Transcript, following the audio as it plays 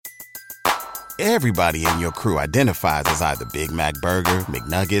Everybody in your crew identifies as either Big Mac Burger,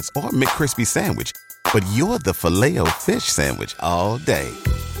 McNuggets, or McCrispy Sandwich. But you're the Filet-O-Fish Sandwich all day.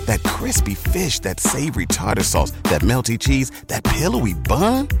 That crispy fish, that savory tartar sauce, that melty cheese, that pillowy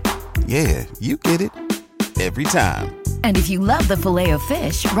bun. Yeah, you get it. Every time. And if you love the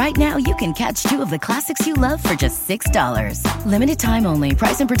Filet-O-Fish, right now you can catch two of the classics you love for just $6. Limited time only.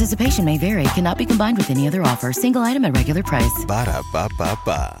 Price and participation may vary. Cannot be combined with any other offer. Single item at regular price.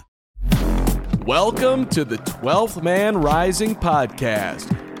 Ba-da-ba-ba-ba. Welcome to the 12th Man Rising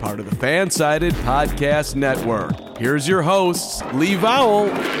podcast, part of the Fan-Sided Podcast Network. Here's your hosts, Lee Vowell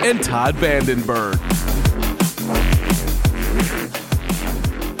and Todd Vandenberg.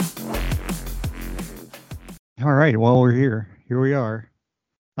 All right, well, we're here. Here we are.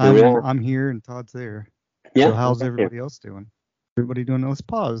 I'm here and Todd's there. Yeah. So how's everybody else doing? Everybody doing? Let's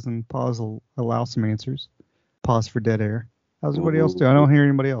pause, and pause will allow some answers. Pause for dead air. How's everybody else doing? I don't hear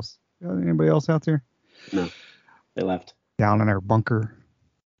anybody else. Anybody else out there? No, they left. Down in our bunker.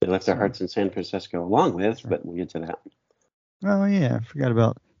 They left their hearts in San Francisco along with, but we'll get to that. Oh, yeah. I forgot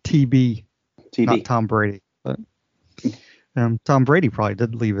about TB. Not Tom Brady. But Tom Brady probably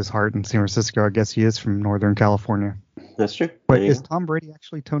did leave his heart in San Francisco. I guess he is from Northern California. That's true. But is Tom Brady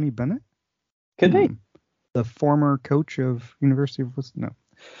actually Tony Bennett? Could be. The former coach of University of Wisconsin? No.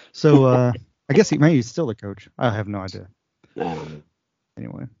 So I guess he's still the coach. I have no idea.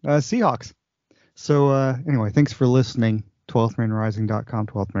 Anyway, Seahawks. So anyway, thanks for listening. 12thmanrising.com,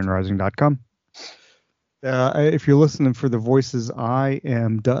 12thmanrising.com. If you're listening for the voices, I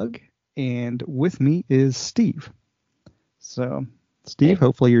am Doug, and with me is Steve. So, Steve,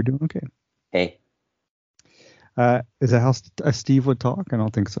 hopefully you're doing okay. Hey. Is that how Steve would talk? I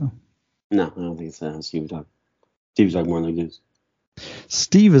don't think so. No, I don't think it's how Steve would talk. Steve's talk more like this.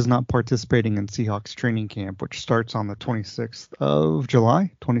 Steve is not participating in Seahawks training camp, which starts on the 26th of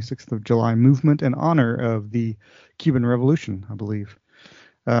July. 26th of July movement in honor of the Cuban Revolution, I believe.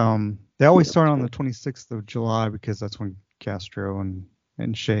 They always start on the 26th of July because that's when Castro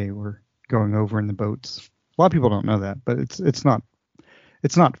and Shea were going over in the boats. A lot of people don't know that, but it's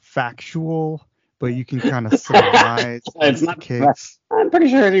not factual, but you can kind of surmise. It's not case. I'm pretty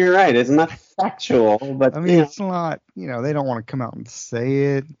sure you're right. It's not factual, but I mean, it's not. They don't want to come out and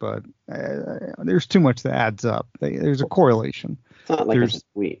say it, but there's too much that adds up. There's a correlation. It's not like it's a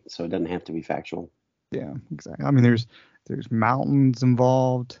tweet, so it doesn't have to be factual. Yeah, exactly. I mean, there's mountains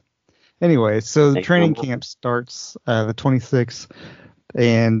involved. Anyway, so the training camp starts the 26th,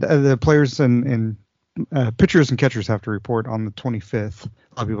 and the players and pitchers and catchers have to report on the 25th. A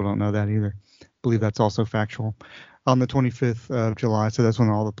lot of people don't know that either. I believe that's also factual. On the 25th of July, so that's when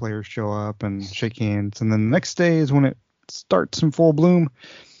all the players show up and shake hands, and then the next day is when it starts in full bloom.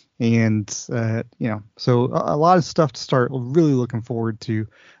 And so a lot of stuff to start really looking forward to,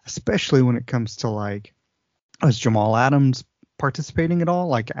 especially when it comes to like, is Jamal Adams participating at all,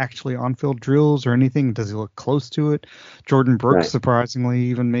 like actually on-field drills or anything? Does he look close to it? Jordan Brooks, surprisingly,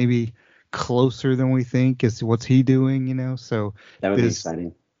 even maybe closer than we think. What's he doing? So that would be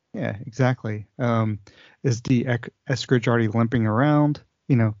exciting. Yeah, exactly. Is D. Eskridge already limping around?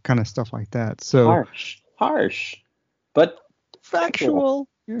 Kind of stuff like that. So harsh, but factual.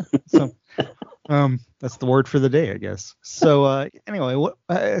 Yeah. So that's the word for the day, I guess. So anyway,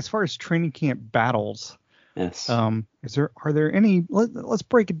 as far as training camp battles, yes. Are there any? Let's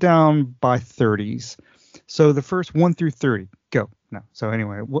break it down by 30s. So the first 1 through 30, go. No. So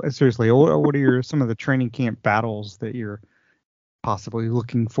anyway, seriously, what are some of the training camp battles that you're possibly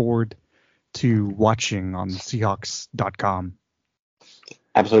looking forward to watching on Seahawks.com?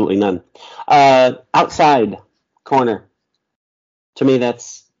 Absolutely none. Outside corner. To me,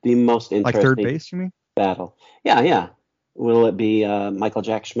 that's the most interesting. Like third base, you mean? Battle. Yeah. Will it be Michael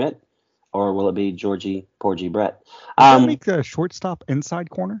Jack Schmidt, or will it be Georgie Porgy Brett? Would make the shortstop inside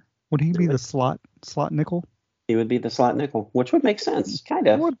corner? Would he be the slot nickel? He would be the slot nickel, which would make sense, kind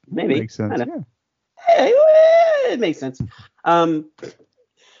of. Maybe. Makes sense. Kinda. Yeah. It makes sense.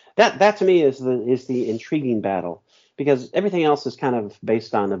 That to me is the intriguing battle, because everything else is kind of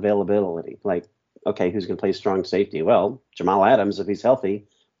based on availability. Like, okay, who's going to play strong safety? Well, Jamal Adams, if he's healthy,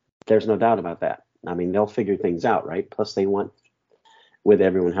 there's no doubt about that. I mean, they'll figure things out, right? Plus, they want, with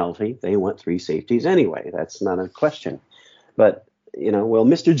everyone healthy, they want 3 safeties anyway. That's not a question. But, will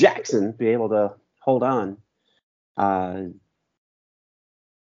Mr. Jackson be able to hold on?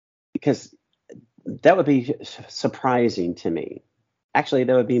 Because that would be surprising to me. Actually,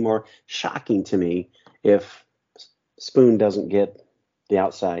 that would be more shocking to me if Spoon doesn't get the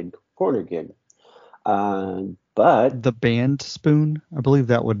outside corner gig. But the band Spoon, I believe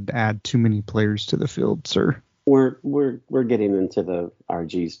that would add too many players to the field, sir. We're getting into the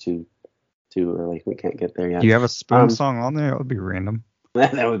RGs too too early. We can't get there yet. Do you have a Spoon song on there? That would be random.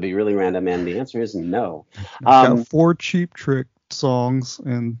 That would be really random, and the answer is no. Got 4 Cheap Trick songs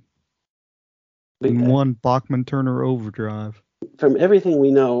and one Bachman Turner Overdrive. From everything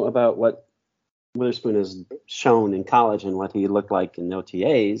we know about what Witherspoon has shown in college and what he looked like in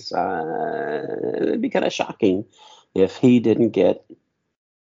OTAs, it'd be kind of shocking if he didn't get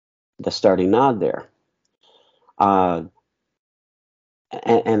the starting nod there. And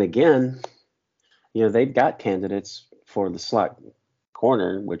again, they've got candidates for the slot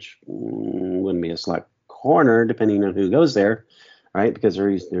corner, which wouldn't be a slot corner depending on who goes there, right? Because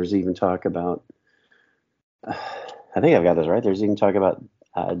there's even talk about, I think I've got this right. There's even talk about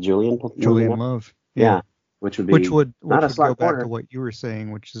Julian Love. Yeah. Which would not a slot go corner. back to what you were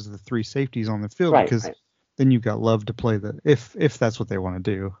saying, which is the 3 safeties on the field, Right, because right. then you've got Love to play if that's what they want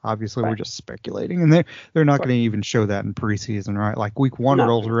to do. Obviously, we're just speculating, and they're not going to even show that in preseason, right? Like week 1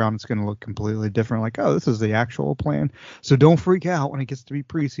 rolls around, it's going to look completely different. Like, oh, this is the actual plan. So don't freak out when it gets to be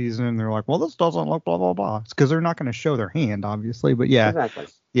preseason, and they're like, well, this doesn't look blah blah blah. It's because they're not going to show their hand, obviously. But yeah, exactly.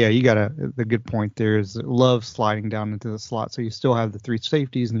 Yeah, you got the good point there is Love sliding down into the slot, so you still have the 3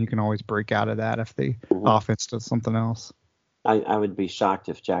 safeties, and you can always break out of that if the offense does something else. I would be shocked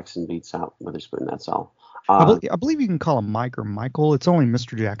if Jackson beats out Witherspoon. That's all. I believe you can call him Mike or Michael. It's only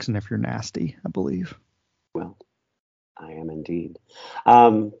Mr. Jackson if you're nasty, I believe. Well, I am indeed.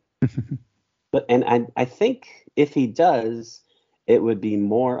 I think if he does, it would be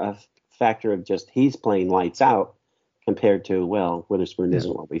more a factor of just he's playing lights out compared to, well, Witherspoon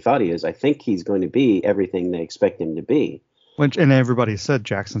isn't what we thought he is. I think he's going to be everything they expect him to be. And everybody said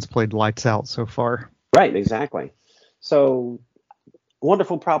Jackson's played lights out so far. Right, exactly. So,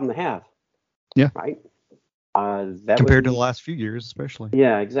 wonderful problem to have. Yeah. Right? Compared to the last few years, especially.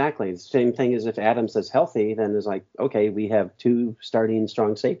 Yeah, exactly. Same thing as if Adams is healthy, then it's like, okay, we have 2 starting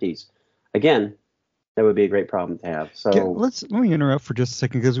strong safeties. Again, that would be a great problem to have. So let me interrupt for just a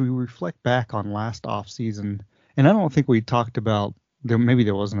second, because we reflect back on last offseason, and I don't think we talked about maybe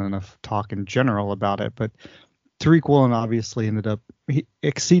there wasn't enough talk in general about it, but Tariq Woolen obviously ended up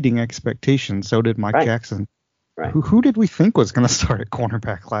exceeding expectations. So did Mike Jackson. Right. Who did we think was going to start at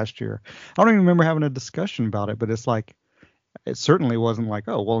cornerback last year? I don't even remember having a discussion about it, but it's like, it certainly wasn't like,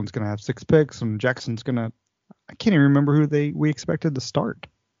 oh, Woolen's going to have 6 picks and Jackson's going to, I can't even remember who we expected to start.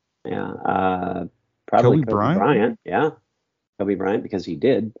 Yeah. Probably Kobe Bryant. Yeah. Kobe Bryant, because he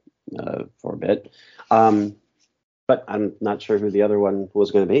did for a bit. But I'm not sure who the other one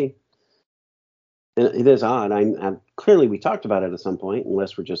was going to be. It is odd. I'm clearly we talked about it at some point,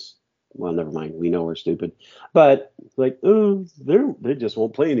 unless we're just, well, never mind. We know we're stupid. But like, oh, they just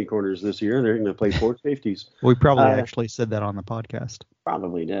won't play any corners this year. They're going to play 4 safeties. We probably actually said that on the podcast.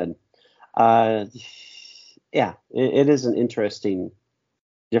 Probably did. Yeah, it is an interesting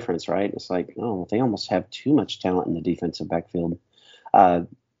difference, right? It's like, oh, they almost have too much talent in the defensive backfield.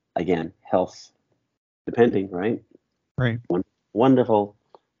 Again, health depending, right? Right. Wonderful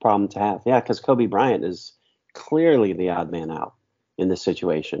problem to have. Yeah, because Kobe Bryant is clearly the odd man out in this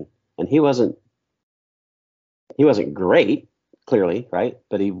situation. And he wasn't great, clearly, right?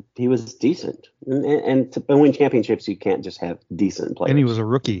 But he was decent. And to win championships, you can't just have decent players. And he was a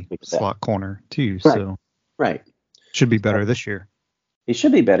rookie slot corner too, right. So right. Should be better this year. He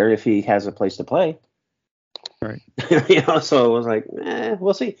should be better if he has a place to play. Right. So it was like,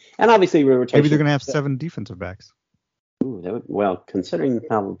 we'll see. And obviously maybe they're going to have 7 defensive backs. Ooh, well, considering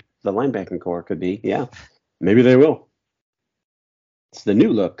how the linebacking core could be, yeah, maybe they will. It's the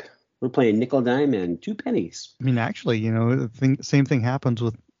new look. We're playing nickel dime and 2 pennies. I mean, actually, same thing happens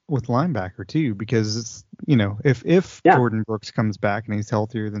with linebacker too, because it's, if Jordan Brooks comes back and he's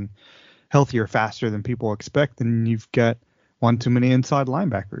healthier faster than people expect, then you've got one too many inside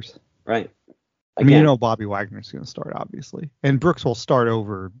linebackers. Right. Again, I mean, Bobby Wagner's going to start, obviously, and Brooks will start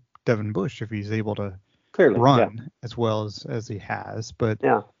over Devin Bush if he's able to run as well as he has. But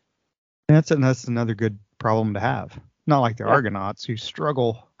that's another good problem to have. Not like the Argonauts, who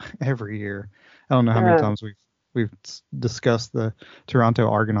struggle every year. I don't know how many times we've discussed the Toronto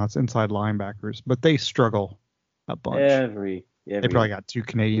Argonauts inside linebackers, but they struggle a bunch. Every they probably got 2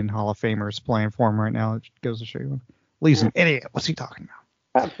 Canadian Hall of Famers playing for them right now. It goes to show you. Lee's an idiot. What's he talking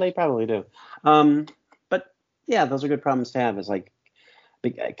about? They probably do. But yeah, those are good problems to have. Is like,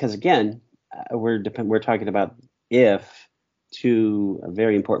 because again, we're talking about if 2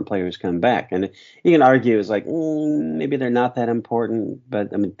 very important players come back, and you can argue is like maybe they're not that important,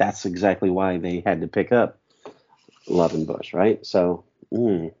 but I mean that's exactly why they had to pick up Love and Bush, right? So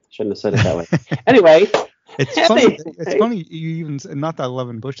shouldn't have said it that way. Anyway, it's funny. You even not that Love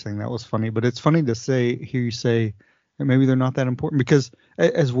and Bush thing that was funny, but it's funny to hear you say maybe they're not that important, because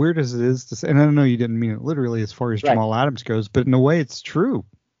as weird as it is to say, and I know you didn't mean it literally as far as Jamal Adams goes, but in a way it's true.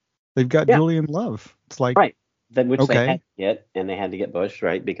 They've got Julian Love. It's like, right. Which okay. they had to get, and they had to get Bush,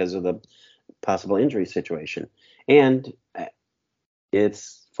 right, because of the possible injury situation. And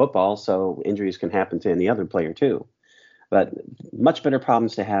it's football, so injuries can happen to any other player too. But much better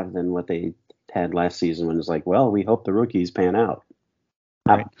problems to have than what they had last season, when it's like, well, we hope the rookies pan out.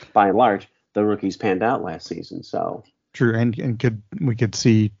 Right. By and large, the rookies panned out last season, so. True, and we could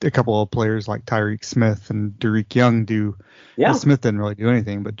see a couple of players like Tyreek Smith and Derek Young do. Yeah. Smith didn't really do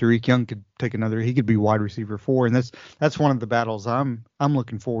anything, but Derek Young could take another. He could be wide receiver 4, and that's one of the battles I'm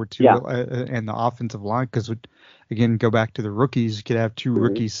looking forward to. And the offensive line, because again, go back to the rookies. You could have 2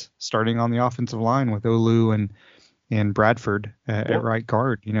 rookies starting on the offensive line with Olu and Bradford at right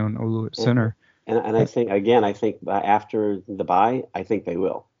guard, and Olu at center. And I think after the bye, I think they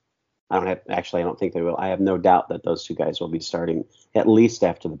will. I don't think they will. I have no doubt that those 2 guys will be starting at least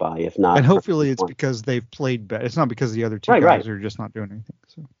after the bye, if not. And hopefully it's because they've played better. It's not because the other 2 guys are just not doing anything.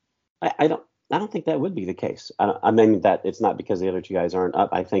 So I don't think that would be the case. I mean that it's not because the other 2 guys aren't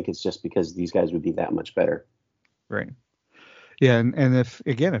up. I think it's just because these guys would be that much better. Right. Yeah, and if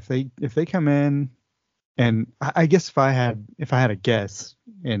they come in, and I guess if I had a guess,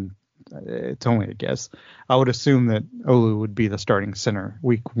 and it's only a guess, I would assume that Olu would be the starting center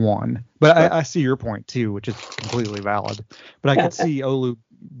week 1. But I see your point too, which is completely valid. But I could see Olu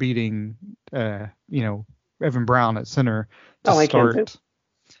beating, Evan Brown at center to start. Can too.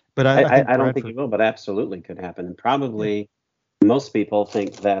 But I don't think he will, but absolutely could happen. And probably most people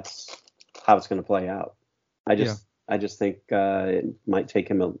think that's how it's going to play out. I just think it might take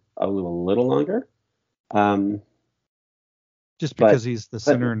him Olu a little longer. Just because he's the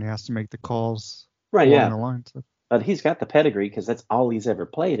center and he has to make the calls along the line. So. But he's got the pedigree because that's all he's ever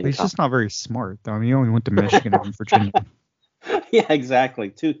played. He's just not very smart, though. I mean, he only went to Michigan and Virginia. Yeah, exactly.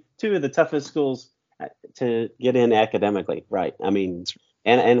 Two of the toughest schools to get in academically, right? I mean,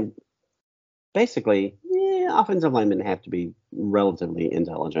 and basically, offensive linemen have to be relatively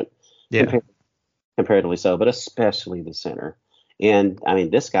intelligent, comparatively so, but especially the center. And I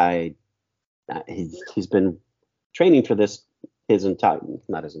mean, this guy, he's been training for this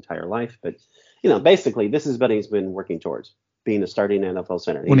not his entire life, but basically this is what he's been working towards, being a starting NFL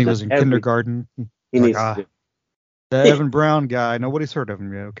center. When he was in kindergarten, he needs to do. The Evan Brown guy, nobody's heard of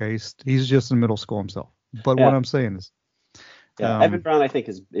him yet. Okay, he's just in middle school himself. But what I'm saying is, Evan Brown, I think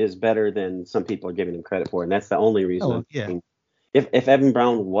is better than some people are giving him credit for, and that's the only reason. If Evan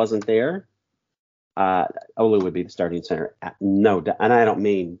Brown wasn't there, Olu would be the starting center, no doubt. And I don't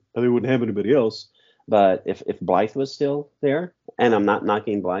mean they wouldn't have anybody else. But if Blythe was still there, and I'm not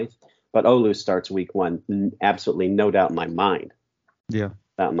knocking Blythe, but Olu starts week 1, absolutely no doubt in my mind. Yeah.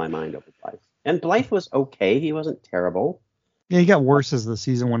 Doubt in my mind over Blythe. And Blythe was okay. He wasn't terrible. Yeah, he got worse as the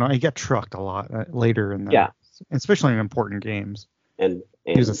season went on. He got trucked a lot later in the, especially in important games. And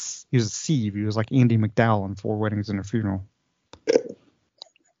he was a sieve. He was like Andy McDowell in 4 Weddings and a Funeral.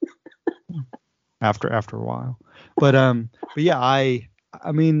 after a while. But yeah, I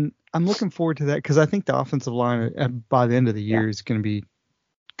mean, I'm looking forward to that because I think the offensive line by the end of the year is going to be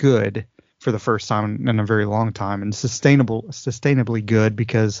good for the first time in a very long time, and sustainably good,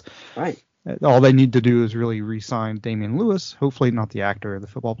 because all they need to do is really re-sign Damian Lewis. Hopefully not the actor or the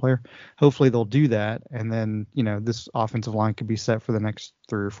football player. Hopefully they'll do that, and then this offensive line could be set for the next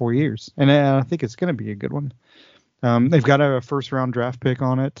 3 or 4 years, and I think it's going to be a good one. They've got a first-round draft pick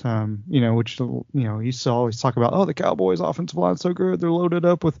on it, which, you always talk about, the Cowboys' offensive line is so good. They're loaded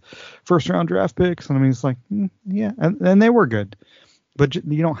up with first-round draft picks. And I mean, it's like, and they were good. But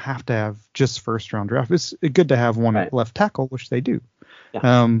you don't have to have just first-round draft. It's good to have one at left tackle, which they do.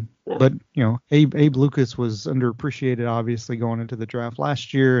 But, Abe Lucas was underappreciated, obviously, going into the draft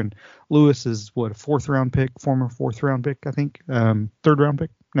last year. And Lewis is, former 4th-round pick, I think. 3rd-round pick?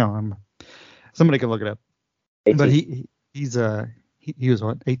 No, somebody can look it up. 18th. But he was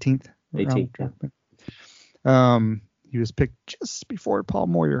what, 18th? 18th. He was picked just before Paul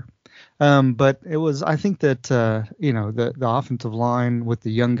Moyer. But it was, I think that the offensive line with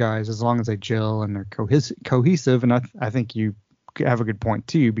the young guys, as long as they gel and they're cohesive, and I think you have a good point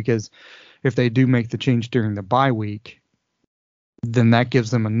too, because if they do make the change during the bye week, then that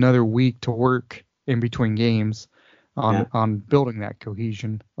gives them another week to work in between games on building that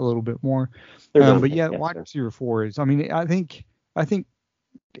cohesion a little bit more. But wide receiver 4 is, I mean, I think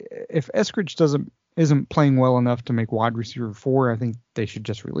if Eskridge isn't playing well enough to make wide receiver 4, I think they should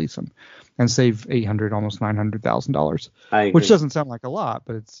just release him and save $800,000, almost $900,000, which doesn't sound like a lot,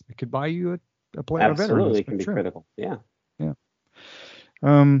 but it could buy you a player. Absolutely, it can be critical. Yeah.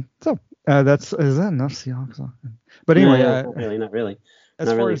 So Is that enough Seahawks? But anyway, not really. As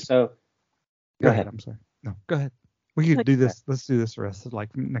not far really. as So go ahead. I'm sorry. No, go ahead. We could do this. Let's do this the rest of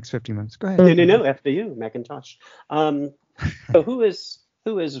like next 50 minutes. Go ahead. No. After you, Macintosh. So who is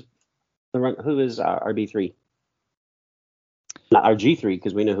RB3? Not RG3,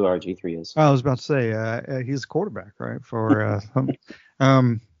 because we know who RG3 is. I was about to say he's a quarterback, right? For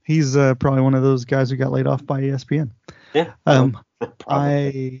he's probably one of those guys who got laid off by ESPN. Yeah. I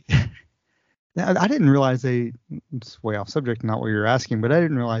didn't realize it's way off subject, not what you're asking, but I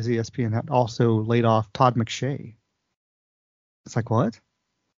didn't realize ESPN had also laid off Todd McShay. It's like, what?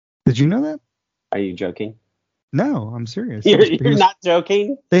 Did you know that? Are you joking? No, I'm serious. You're not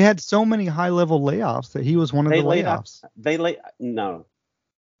joking? They had so many high-level layoffs that he was one of the layoffs. No.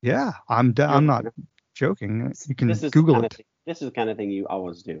 Yeah, I'm not joking. You can Google it. This is the kind of thing you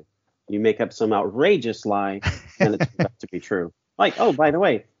always do. You make up some outrageous lie, and it's got to be true. Like, oh, by the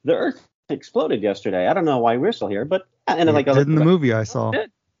way, the Earth exploded yesterday. I don't know why we're still here, but and it did in the movie I saw. Yeah,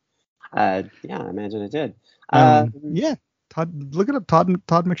 I imagine it did. Yeah. Todd, look it up, Todd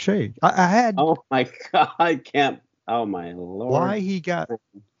McShay. I had. Oh my God, I can't. Oh my Lord. Why he got?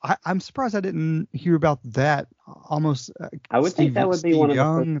 I'm surprised I didn't hear about that. Almost. I would think that would be one of the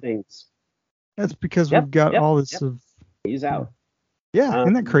first things. That's because we've got all this. He's out. Yeah,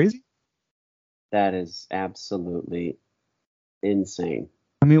 isn't that crazy? That is absolutely insane.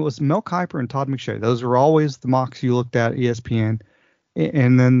 I mean, it was Mel Kiper and Todd McShay. Those were always the mocks you looked at ESPN,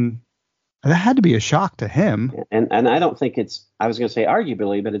 and then. That had to be a shock to him. And I don't think I was going to say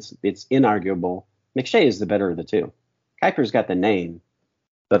arguably, but it's inarguable. McShay is the better of the two. Kiper's got the name,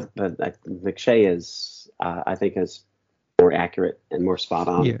 but McShay is, I think, is more accurate and more spot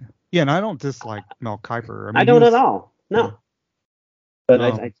on. Yeah, and I don't dislike Mel Kiper. I don't at all. No. But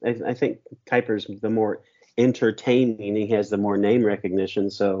I think Kiper's the more entertaining. He has the more name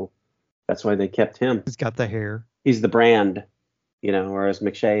recognition, so that's why they kept him. He's got the hair. He's the brand. Whereas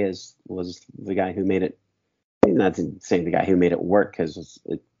McShay was the guy who made it. I'm not saying the guy who made it work, because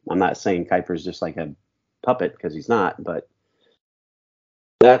I'm not saying Kiper's just like a puppet, because he's not. But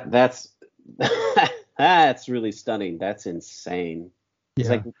that's that's really stunning. That's insane. It's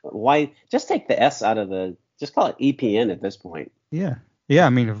like, why just take the S out of just call it EPN at this point. Yeah.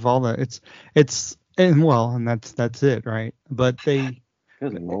 I mean, of all the and that's it, right? But they.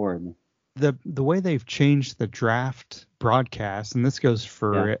 Good Lord. The way they've changed the draft broadcast, and this goes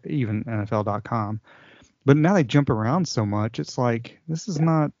for even NFL.com, but now they jump around so much. It's like, this is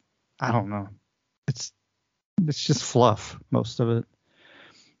not, I don't know. It's just fluff, most of it.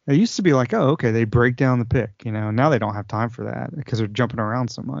 It used to be like, oh, okay, they break down the pick, now they don't have time for that because they're jumping around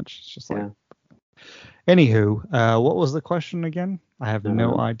so much. It's just like, anywho, what was the question again? I have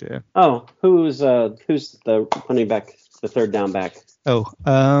no idea. Oh, who's the running back, the third down back? Oh,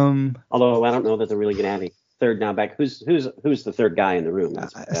 although I don't know that they're really going to have a third down back. Who's the third guy in the room?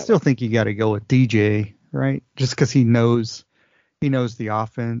 I still think you got to go with DJ, right? Just because he knows the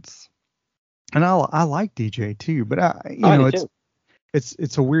offense, and I like DJ too. But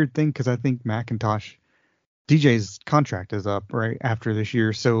it's a weird thing because I think DJ's contract is up right after this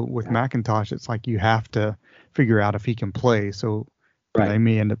year. So with McIntosh, it's like you have to figure out if he can play. So they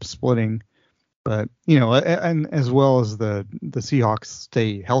may end up splitting. But, and as well as the Seahawks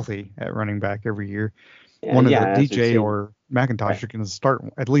stay healthy at running back every year, one of the DJ or McIntosh are going to start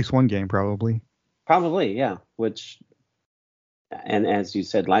at least one game probably. Probably, yeah. And as you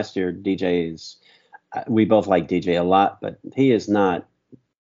said last year, we both like DJ a lot, but he is not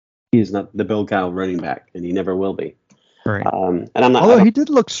the Bill Cowell running back, and he never will be. Right. And I'm not. Although he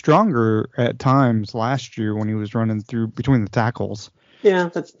did look stronger at times last year when he was running through between the tackles. Yeah,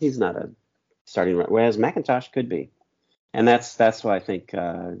 he's not a starting right, whereas McIntosh could be, and that's why I think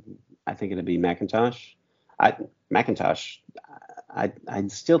it'd be McIntosh. I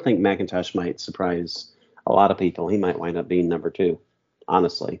still think McIntosh might surprise a lot of people. He might wind up being number 2,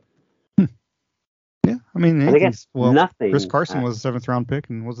 honestly. Yeah, I mean, nothing. Chris Carson was a 7th round pick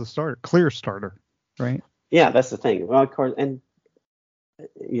and was a clear starter, right? Yeah, that's the thing. Well, of course, and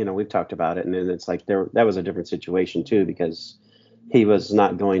we've talked about it, and then it's like that was a different situation too, because he was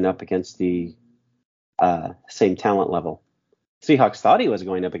not going up against the same talent level. Seahawks thought he was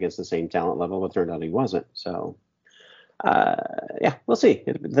going up against the same talent level, but turned out he wasn't. So, we'll see.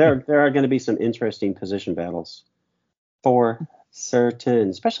 There are going to be some interesting position battles for certain,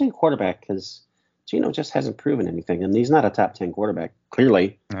 especially quarterback, because Geno just hasn't proven anything, and he's not a top 10 quarterback,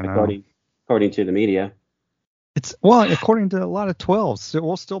 clearly, according to the media. According to a lot of 12s,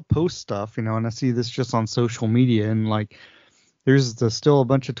 we'll still post stuff, and I see this just on social media, and like, there's still a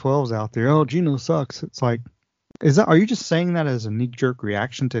bunch of 12s out there. Oh, Geno sucks. It's like, Are you just saying that as a knee-jerk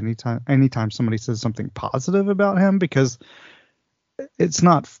reaction to anytime somebody says something positive about him? Because it's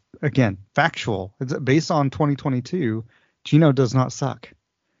not, again, factual. It's based on 2022. Geno does not suck.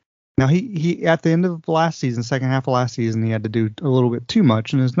 Now he at the end of last season, second half of last season, he had to do a little bit too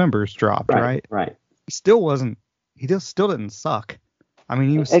much and his numbers dropped, right? Right. He still didn't suck. I mean,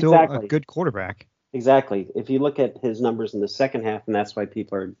 he was still a good quarterback. Exactly. If you look at his numbers in the second half, and that's why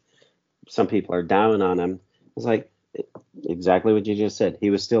some people are down on him, it's like exactly what you just said. He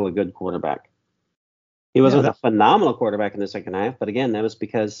was still a good quarterback. He wasn't a phenomenal quarterback in the second half, but again, that was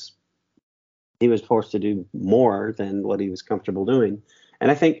because he was forced to do more than what he was comfortable doing. And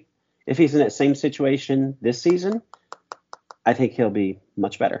I think if he's in that same situation this season, I think he'll be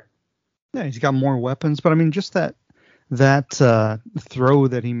much better. Yeah, he's got more weapons, but I mean, just that throw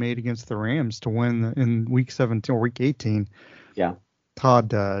that he made against the Rams to win in week 17 or week 18. Yeah.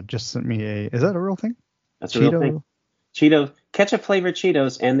 Todd just sent me is that a real thing? That's a real thing. Cheeto, ketchup flavored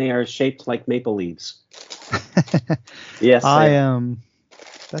Cheetos, and they are shaped like maple leaves. Yes.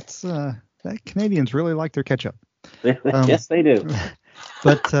 That's that Canadians really like their ketchup. Yes, they do.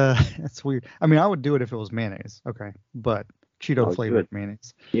 But that's weird. I mean, I would do it if it was mayonnaise. Okay. But Cheeto flavored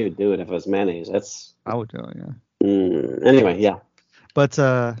mayonnaise. You would do it if it was mayonnaise. I would do it, yeah. Anyway, yeah. But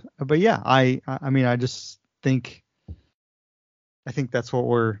yeah, I mean, I just think that's what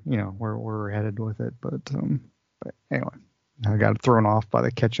we're headed with it. But anyway, I got thrown off by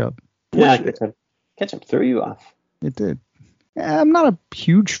the ketchup. Yeah, ketchup threw you off. It did. Yeah, I'm not a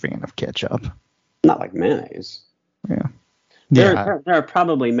huge fan of ketchup. Not like mayonnaise. Yeah. There are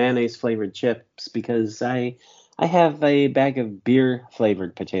probably mayonnaise flavored chips because I have a bag of beer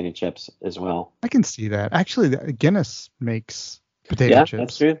flavored potato chips as well. I can see that. Actually, Guinness makes potato chips. Yeah,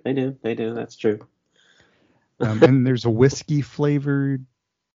 that's true. They do. That's true. And there's a whiskey flavored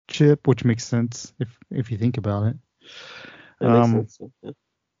chip, which makes sense if you think about it. That makes sense. Yeah.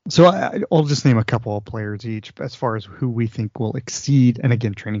 So I'll just name a couple of players each as far as who we think will exceed. And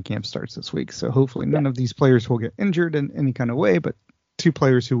again, training camp starts this week, so hopefully none of these players will get injured in any kind of way. But two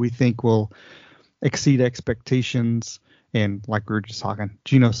players who we think will exceed expectations, and like we were just talking,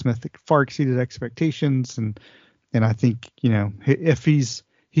 Geno Smith far exceeded expectations, and I think if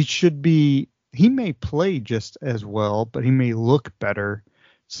he may play just as well, but he may look better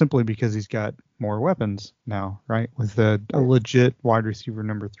simply because he's got more weapons now, right? With a legit wide receiver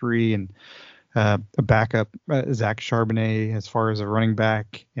number 3 and a backup Zach Charbonnet as far as a running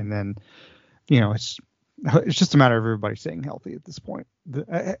back, and then it's just a matter of everybody staying healthy at this point.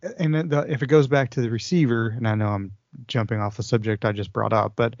 If it goes back to the receiver, and I know I'm jumping off a subject I just brought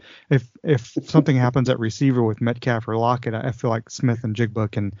up, but if something happens at receiver with Metcalf or Lockett, I feel like Smith and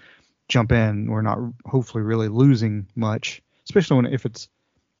Jigba can jump in. We're not hopefully really losing much, especially if it's.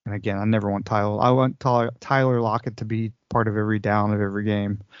 And again, I never want Tyler. I want Tyler Lockett to be part of every down of every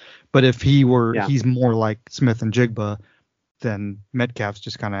game. But if he's more like Smith and Jigba, then Metcalf's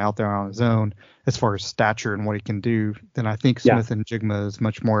just kind of out there on his own as far as stature and what he can do. Then I think Smith and Jigba is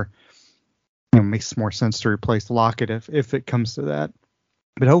much more, makes more sense to replace Lockett if it comes to that.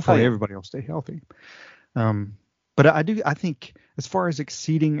 But hopefully everybody will stay healthy. But I think as far as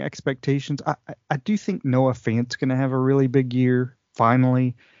exceeding expectations, I do think Noah Fant's going to have a really big year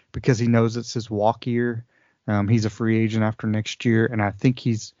finally, because he knows it's his walk year. He's a free agent after next year, and I think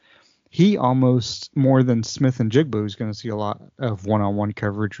he almost more than Smith and Jigba is going to see a lot of one-on-one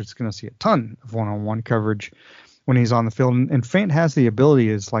coverage. It's going to see a ton of one-on-one coverage when he's on the field. And Fant has the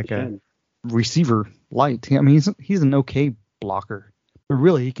ability as like a receiver light. I mean, he's an okay blocker, but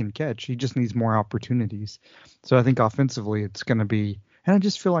really he can catch. He just needs more opportunities. So I think offensively it's going to be. And I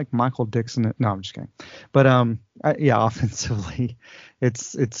just feel like Michael Dixon. No, I'm just kidding. But offensively,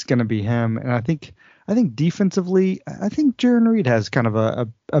 it's going to be him. And I think defensively, I think Jarran Reed has kind of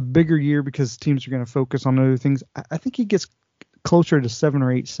a bigger year because teams are going to focus on other things. I think he gets closer to 7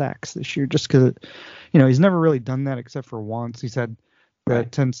 or 8 sacks this year, just because he's never really done that except for once. He's had the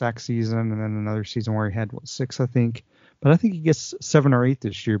 10 sack season and then another season where he had 6, I think. But I think he gets 7 or 8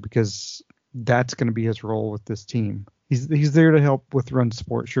 this year because that's going to be his role with this team. He's there to help with run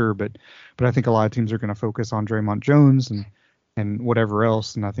support, sure, but I think a lot of teams are going to focus on Draymond Jones and whatever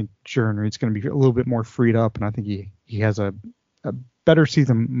else, and I think Jarran Reed's going to be a little bit more freed up, and I think he has a better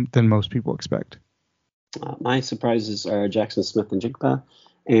season than most people expect. My surprises are Jackson Smith and Jigba,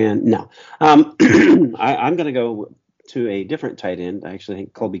 and no, I'm going to go to a different tight end. I actually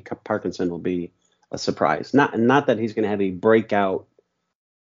think Colby Parkinson will be a surprise. Not that he's going to have a breakout,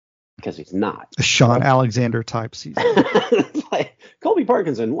 because he's not. A Sean Alexander type season. Like Colby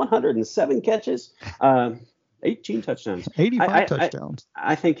Parkinson, 107 catches, 18 touchdowns. 85 touchdowns.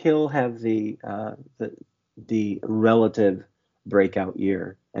 I think he'll have the the relative breakout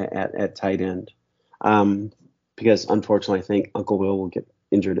year at tight end. Because unfortunately, I think Uncle Will get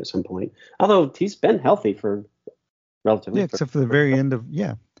injured at some point. Although he's been healthy for relatively. Yeah, except for the very end of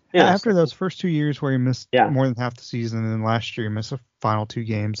after those first 2 years where he missed more than half the season, and then last year he missed the final 2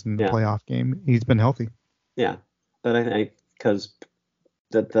 games in the playoff game. He's been healthy. Yeah, but I think because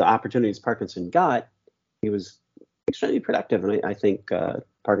the opportunities Parkinson got, he was extremely productive, and I think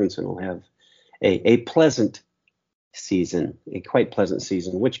Parkinson will have a pleasant season, a quite pleasant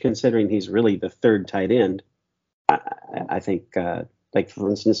season. Which, considering he's really the third tight end, I think, like for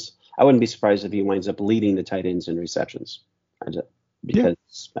instance, I wouldn't be surprised if he winds up leading the tight ends in receptions. I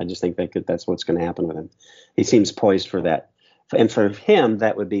just think that's what's going to happen with him. He seems poised for that, and for him,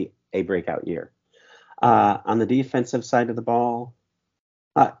 that would be a breakout year. On the defensive side of the ball,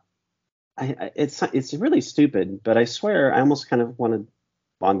 it's really stupid, but I swear I almost kind of wanted.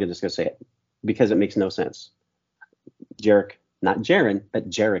 Well, I'm just going to say it because it makes no sense. Not Jaron, but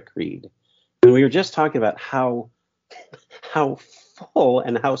Jarek Reed. And we were just talking about how full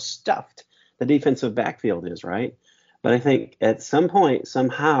and how stuffed the defensive backfield is, right? But I think at some point,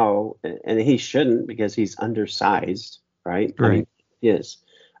 somehow, and he shouldn't because he's undersized, right? Right. I mean, he is.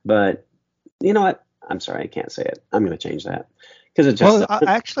 But you know what? I'm sorry, I can't say it. I'm going to change that. Because it just. Well,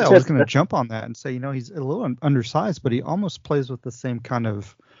 I was going to jump on that and say, he's a little undersized, but he almost plays with the same kind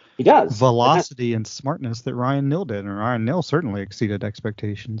of velocity and smartness that Ryan Neal did, and Ryan Neal certainly exceeded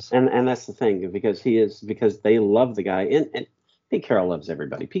expectations. And that's the thing, because they love the guy, and Pete Carroll loves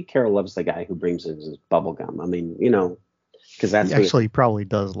everybody. Pete Carroll loves the guy who brings in his bubble gum. I mean, because that's he probably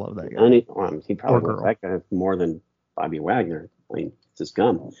does love that guy. He probably loves that guy more than Bobby Wagner. I mean, it's his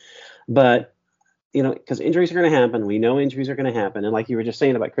gum. But because injuries are going to happen. We know injuries are going to happen, and like you were just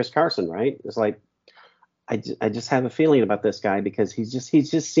saying about Chris Carson, right? It's like I just have a feeling about this guy because he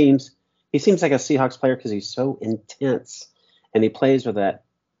seems like a Seahawks player because he's so intense and he plays with that.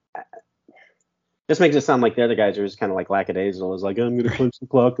 This makes it sound like the other guys are just kind of like lackadaisical. It's like, I'm going to punch the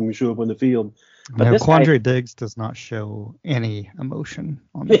clock and we show up on the field. But Quandre Diggs does not show any emotion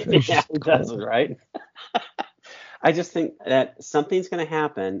on the face. Yeah, he does, right? I just think that something's going to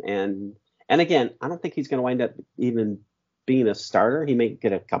happen. And again, I don't think he's going to wind up even being a starter. He may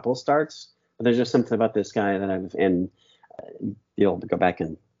get a couple starts. But there's just something about this guy that you'll go back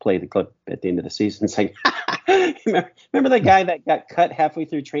and play the clip at the end of the season saying, remember that guy that got cut halfway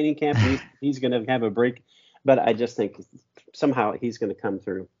through training camp? He's going to have a break. But I just think somehow he's going to come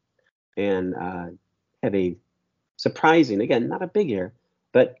through and have a surprising, again, not a big year,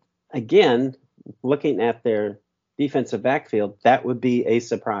 but again, looking at their defensive backfield, that would be a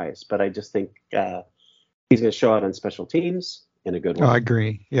surprise. But I just think he's going to show out on special teams in a good way. I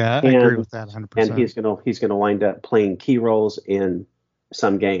agree. Yeah, I agree with that 100%. And he's going to wind up playing key roles in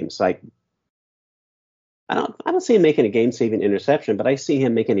some games. Like I don't see him making a game-saving interception, but I see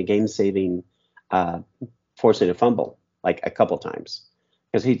him making a game-saving forcing a fumble like a couple times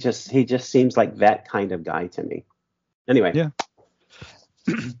because he just seems like that kind of guy to me. Anyway, yeah,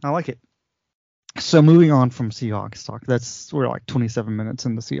 I like it. So moving on from Seahawks talk, we're like 27 minutes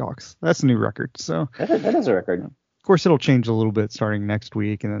into Seahawks. That's a new record. So that is a record. Of course, it'll change a little bit starting next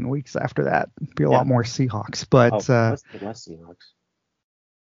week, and then weeks after that, be a lot more Seahawks. But less Seahawks.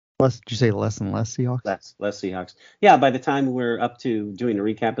 Did you say less and less Seahawks? Less Seahawks. Yeah, by the time we're up to doing a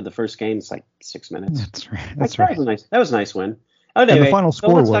recap of the first game, it's like 6 minutes. That's right. That's right. That was a nice win. Oh, anyway, and the final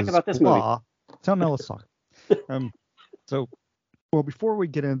score let's talk about this movie. So now let's talk. Before we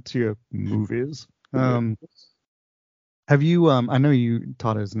get into movies, have you? I know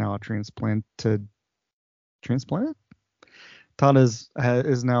Todd is now a transplanted. Transplanted? Todd is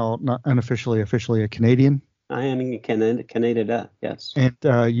now not officially a Canadian. I am in Canada, yes. And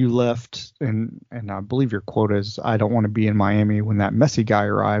you left, and I believe your quote is, "I don't want to be in Miami when that Messi guy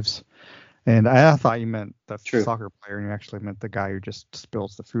arrives." And I thought you meant the soccer player, and you actually meant the guy who just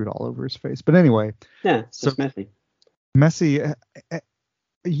spills the food all over his face. But anyway, yeah, so Messi. Messi,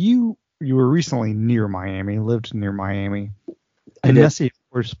 you were recently near Miami, lived near Miami, and Messi,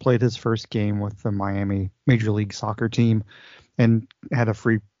 of course, played his first game with the Miami Major League Soccer team, and had the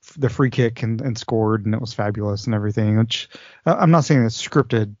free kick and scored, and it was fabulous and everything. Which I'm not saying it's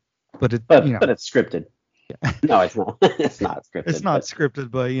scripted, but it's scripted. Yeah. No, it's not. It's not scripted. It's not scripted,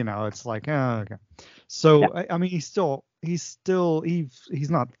 but it's like, okay. So yeah. I mean, he's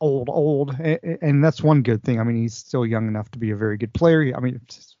not old, and that's one good thing. I mean, he's still young enough to be a very good player. I mean,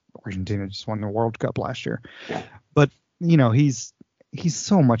 Argentina just won the World Cup last year, but he's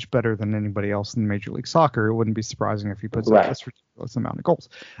so much better than anybody else in Major League Soccer. It wouldn't be surprising if he puts up this ridiculous amount of goals.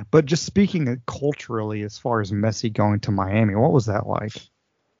 But just speaking culturally, as far as Messi going to Miami, what was that like?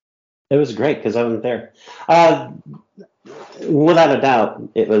 It was great because I wasn't there. Without a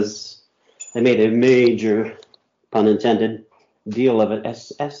doubt, they made a major, pun intended, deal of it,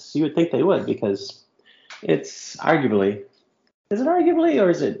 as you would think they would, because it's arguably, is it arguably, or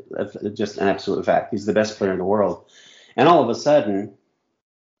is it just an absolute fact? He's the best player in the world. And all of a sudden,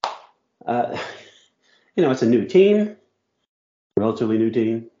 it's a new team, relatively new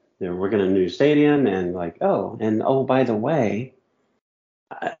team. They're working on a new stadium, and by the way,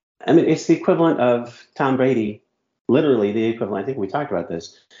 it's the equivalent of Tom Brady, literally the equivalent. I think we talked about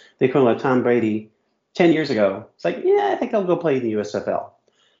this. The equivalent of Tom Brady 10 years ago. It's like, I think I'll go play in the USFL.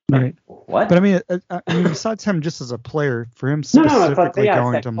 Right. What? But I mean, besides him just as a player, for him specifically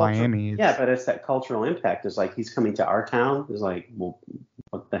going to Miami. Yeah, but it's that cultural impact. It's like he's coming to our town. It's like, well,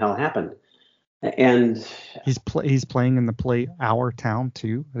 what the hell happened? And he's playing in our town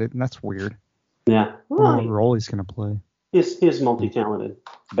too. That's weird. Yeah. Well, what role he's going to play? He's multi-talented.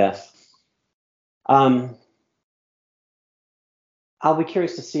 Best. I'll be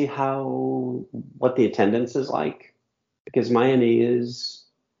curious to see what the attendance is like, because Miami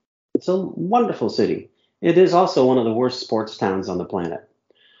it's a wonderful city. It is also one of the worst sports towns on the planet.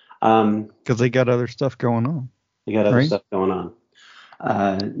 Because they got other stuff going on. Stuff going on.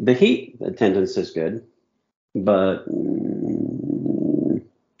 The Heat attendance is good, but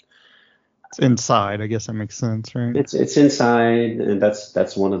it's inside. I guess that makes sense, right? It's inside, and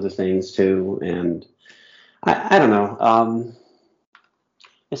that's one of the things too. And I don't know.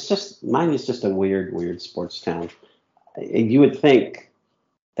 Miami's just a weird sports town. You would think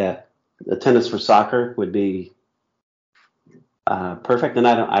that attendance for soccer would be perfect, and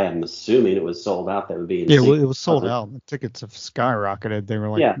I am assuming it was sold out. That would be insane. Yeah, it was sold out. The tickets have skyrocketed. They were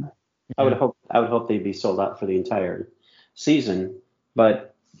like, yeah. I would hope they'd be sold out for the entire season.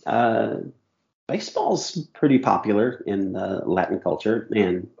 But baseball's pretty popular in the Latin culture,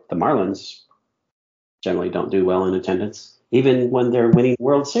 and the Marlins generally don't do well in attendance, even when they're winning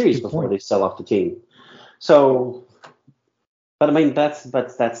World Series before they sell off the team. So, but I mean, that's the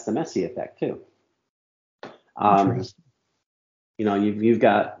Messi effect too. You've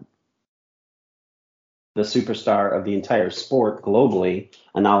got the superstar of the entire sport globally,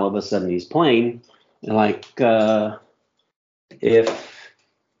 and all of a sudden he's playing. Like if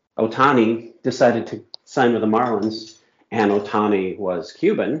Ohtani decided to sign with the Marlins, and Ohtani was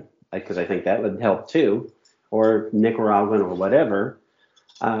Cuban, because I think that would help too, or Nicaraguan or whatever,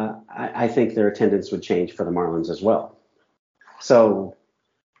 I think their attendance would change for the Marlins as well. So,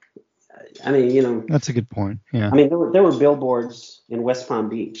 I mean, that's a good point. Yeah. I mean, there were billboards in West Palm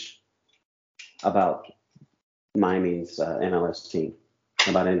Beach about Miami's MLS team,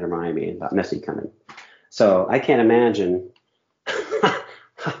 about Inter Miami, about Messi coming. So I can't imagine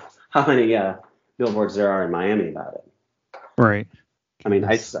how many billboards there are in Miami about it. Right. I mean,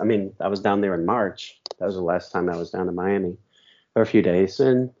 I was down there in March. That was the last time I was down in Miami for a few days,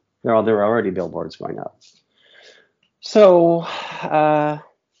 and there were already billboards going up. So,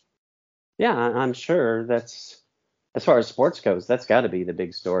 I'm sure that's, as far as sports goes, that's got to be the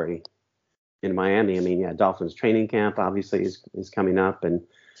big story in Miami. I mean, Dolphins training camp obviously is coming up, and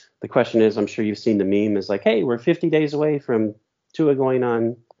the question is, I'm sure you've seen the meme, is like, hey, we're 50 days away from Tua going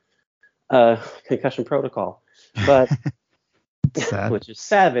on concussion protocol, but which is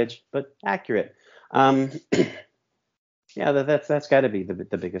savage but accurate. That's got to be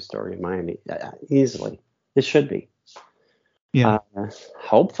the biggest story in Miami, easily. It should be. Yeah.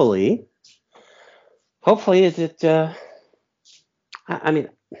 Hopefully it. I mean,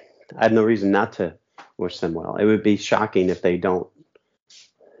 I have no reason not to wish them well. It would be shocking if they don't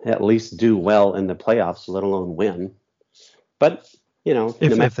at least do well in the playoffs, let alone win. But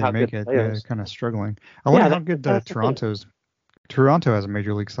if they make it, they're kind of struggling. I wonder how good Toronto has a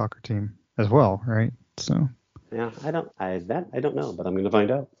Major League Soccer team as well, right? So. Yeah, I don't know, but I'm going to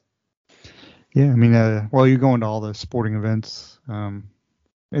find out. Yeah, I mean, you're going to all the sporting events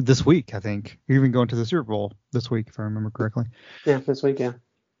this week, I think. You're even going to the Super Bowl this week, if I remember correctly. Yeah, this week, yeah.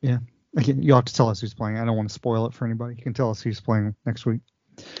 Yeah. You'll have to tell us who's playing. I don't want to spoil it for anybody. You can tell us who's playing next week.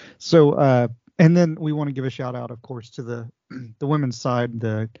 So, and then we want to give a shout out, of course, to the women's side.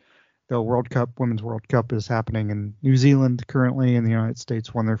 The World Cup, Women's World Cup is happening in New Zealand currently, and the United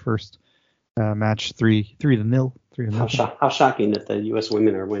States won their first match 3-0. How shocking that the U.S.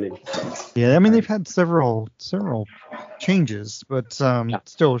 women are winning. Yeah, I mean, they've had several changes, but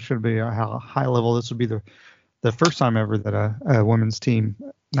still should be a high level. This would be the first time ever that a women's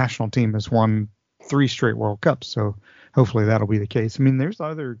national team has won 3 straight World Cups. So hopefully that'll be the case. I mean, there's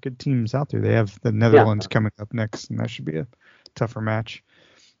other good teams out there. They have the Netherlands coming up next, and that should be a tougher match.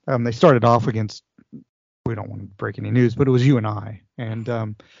 They started off with we don't want to break any news, but it was you and I.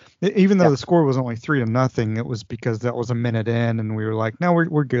 And even though the score was only 3-0, it was because that was a minute in, and we were like, no,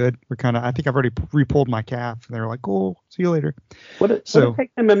 we're good. We're kind of. I think I've already repulled my calf, and they were like, cool, see you later. Would it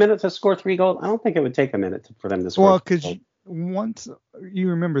take them a minute to score 3 goals? I don't think it would take a minute for them to score. Well, because once you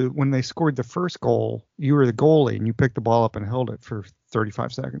remember when they scored the first goal, you were the goalie and you picked the ball up and held it for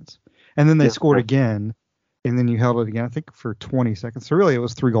 35 seconds, and then they scored again, and then you held it again. I think for 20 seconds. So really, it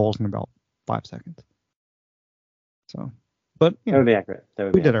was 3 goals in about 5 seconds. So, but that would be accurate.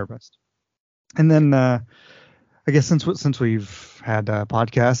 We did our best. And then I guess since we've had a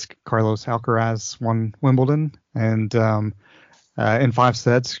podcast, Carlos Alcaraz won Wimbledon, and in 5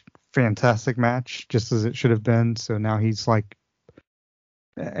 sets, fantastic match, just as it should have been. So now he's like,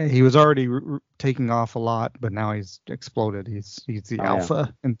 he was already taking off a lot, but now he's exploded. He's the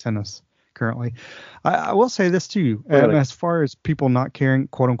alpha in tennis currently. I will say this too, as far as people not caring,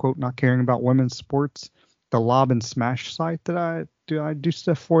 quote unquote, not caring about women's sports, the Lob and Smash site that I do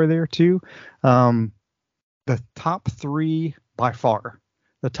stuff for there too. The top 3 by far,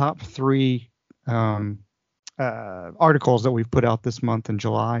 the top 3 articles that we've put out this month in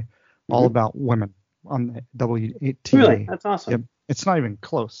July, all about women on the WTA. Really? That's awesome. Yep. It's not even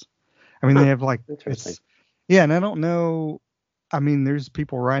close. I mean, they have like, and I don't know. I mean, there's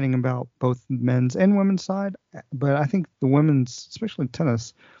people writing about both men's and women's side, but I think the women's, especially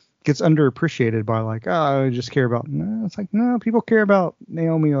tennis, gets underappreciated by like, oh, I just care about. No, it's like, no, people care about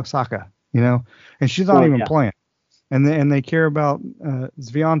Naomi Osaka, and she's not even playing, and they care about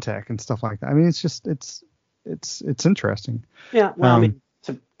Swiatek and stuff like that. I mean, it's just it's interesting. Yeah, well, I mean,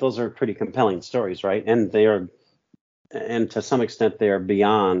 those are pretty compelling stories, right? And they are, and to some extent, they are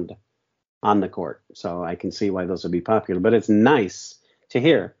beyond on the court. So I can see why those would be popular. But it's nice to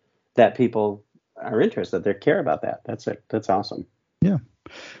hear that people are interested, they care about that. That's it. That's awesome. Yeah.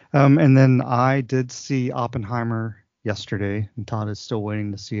 And then I did see Oppenheimer yesterday, and Todd is still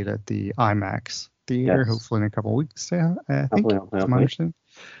waiting to see it at the IMAX theater, hopefully in a couple of weeks. I think that's my understanding.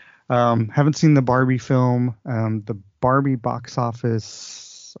 Haven't seen the Barbie film. The Barbie box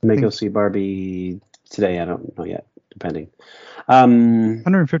office. I may go see Barbie today. I don't know yet, depending.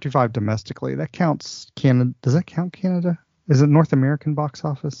 155 domestically. That counts Canada. Does that count Canada? Is it North American box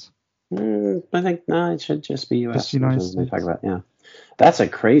office? I think no. It should just be U.S. Just United States. Talk about, yeah. That's a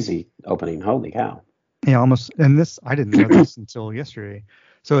crazy opening. Holy cow. Yeah, almost. And this, I didn't know this until yesterday.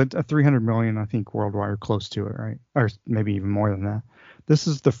 So it's a 300 million, I think, worldwide, or close to it, right? Or maybe even more than that. This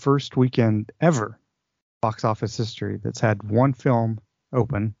is the first weekend ever, box office history, that's had one film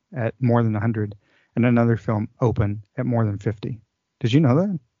open at more than 100 and another film open at more than 50. Did you know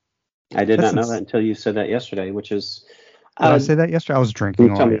that? I did not know that until you said that yesterday, which is... Did I say that yesterday? I was drinking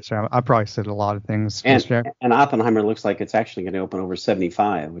a lot yesterday. I probably said a lot of things yesterday. And Oppenheimer looks like it's actually going to open over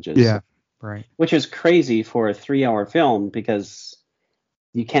 75, which is... Yeah, right. Which is crazy for a 3-hour film, because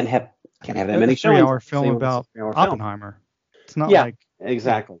you can't have that many showings. A 3-hour film about Oppenheimer. It's not like...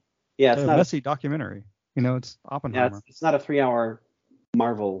 Exactly. Yeah, it's not a messy documentary. It's Oppenheimer. Yeah, it's not a 3-hour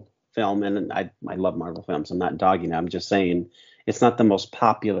Marvel film, and I love Marvel films. I'm not dogging it. I'm just saying it's not the most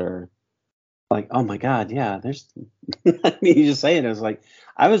popular. Like, oh my God, yeah. There's. I mean, you just say it.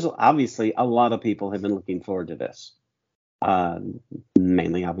 I was obviously, a lot of people have been looking forward to this.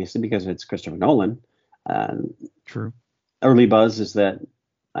 Mainly, obviously, because it's Christopher Nolan. True. Early buzz is that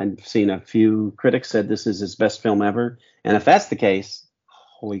I've seen a few critics said this is his best film ever, and if that's the case,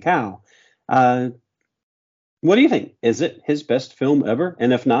 holy cow. What do you think? Is it his best film ever?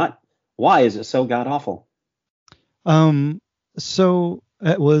 And if not, why is it so god awful? So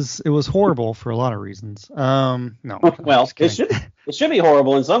it was horrible for a lot of reasons. No. Well, it should be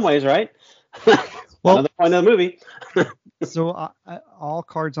horrible in some ways, right? Well, another point of the movie. So all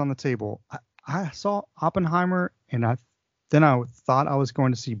cards on the table. I saw Oppenheimer, and I thought I was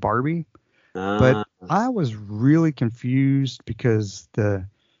going to see Barbie, but I was really confused because the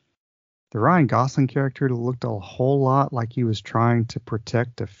Ryan Gosling character looked a whole lot like he was trying to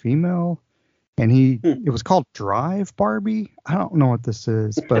protect a female, and it was called Drive Barbie. I don't know what this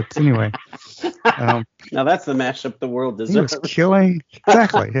is, but anyway. Now that's the mashup the world deserves. He was killing.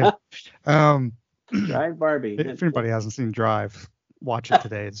 Exactly. Yeah. Drive Barbie. If anybody hasn't seen Drive, watch it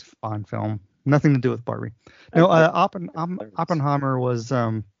today. It's a fun film. Nothing to do with Barbie. No, Oppenheimer was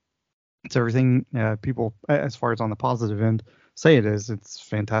it's everything people, as far as on the positive end, say it is. It's a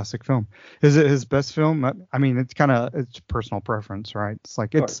fantastic film. Is it his best film? I mean, it's personal preference, right? It's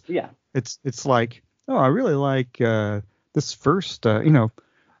like it's like, oh, I really like this first.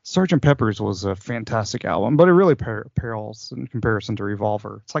 Sgt. Pepper's was a fantastic album, but it really pales in comparison to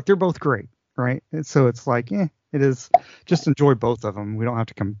Revolver. It's like they're both great, right? And so it's like, it is. Just enjoy both of them. We don't have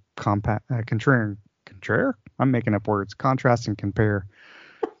to contrarian contraire. I'm making up words. Contrast and compare.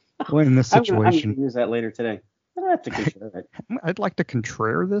 Well, in this I'm situation, going to use that later today. I don't have to compare it. I'd like to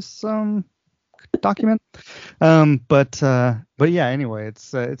contraire this document. But yeah. Anyway,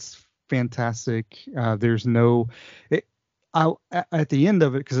 it's fantastic. There's no. At the end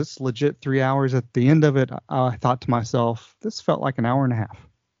of it, because it's legit 3 hours. At the end of it, I thought to myself, this felt like an hour and a half.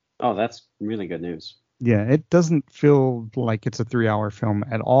 Oh, that's really good news. Yeah, it doesn't feel like it's a 3 hour film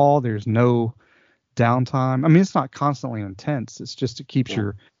at all. There's no downtime. I mean, it's not constantly intense. It's just it keeps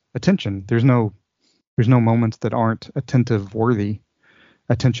your attention. There's no moments that aren't attention worthy.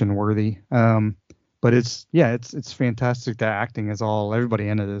 But it's fantastic. The acting is everybody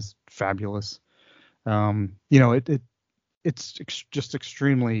in it is fabulous. It's just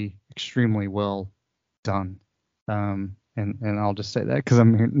extremely, extremely well done. And I'll just say that because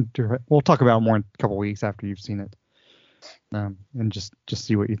we'll talk about it more in a couple weeks after you've seen it, and just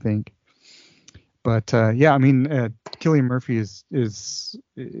see what you think. But I mean, Cillian Murphy is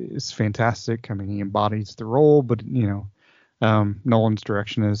fantastic. I mean, he embodies the role, but Nolan's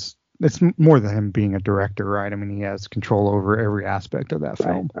direction it's more than him being a director, right? I mean, he has control over every aspect of that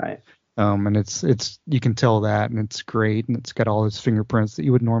film. Right. And it's you can tell that, and it's great, and it's got all his fingerprints that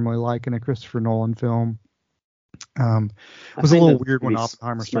you would normally like in a Christopher Nolan film. It was a little weird when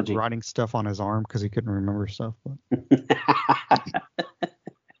Oppenheimer started writing stuff on his arm because he couldn't remember stuff. But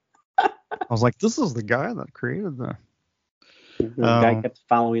I was like, this is the guy that created the guy kept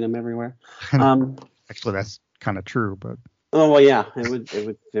following him everywhere. Actually, that's kind of true, but oh well, yeah, it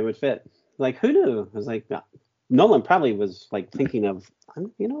would fit. Like, who knew? It was like Nolan probably was like thinking of,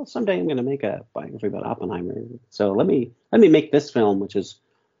 someday I'm going to make a biography about Oppenheimer. So let me make this film, which is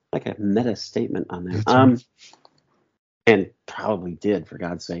like a meta statement on that. And probably did, for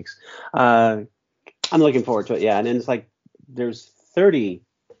God's sakes. I'm looking forward to it. Yeah, and then it's like there's 30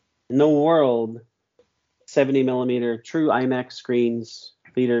 in the world 70 millimeter true IMAX screens,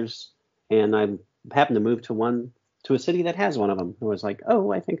 theaters, and I happened to move to a city that has one of them. I was like,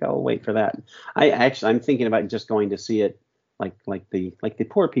 oh, I think I'll wait for that. I'm thinking about just going to see it like the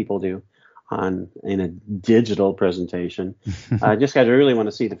poor people do in a digital presentation. Just got to really want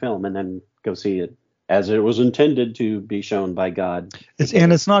to see the film and then go see it as it was intended to be shown by God.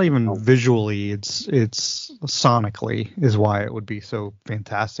 It's not even visually, it's sonically is why it would be so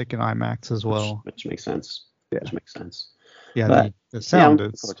fantastic in IMAX as well. Which makes sense. Yeah. Which makes sense. Yeah, but, the sound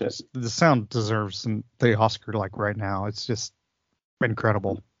the sound deserves the Oscar right now. It's just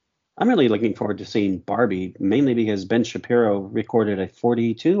incredible. I'm really looking forward to seeing Barbie, mainly because Ben Shapiro recorded a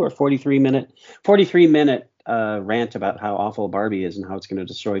 42 or 43 minute rant about how awful Barbie is and how it's going to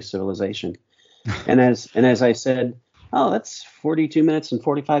destroy civilization. and as I said, oh, that's 42 minutes and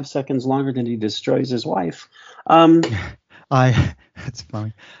 45 seconds longer than he destroys his wife. That's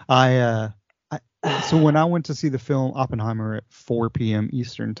funny. So when I went to see the film Oppenheimer at 4 p.m.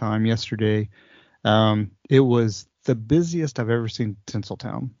 Eastern time yesterday, it was the busiest I've ever seen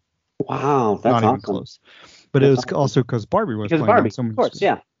Tinseltown. Wow, that's not awesome. even close. But that's it was awesome. Also because Barbie was playing. Barbie, so many of course, screens.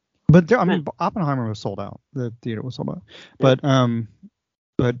 yeah. But Oppenheimer was sold out. The theater was sold out. Yeah.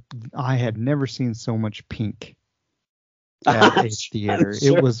 But I had never seen so much pink at a theater.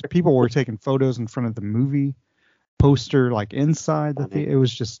 Sure. It was people were taking photos in front of the movie poster, like inside the theater. It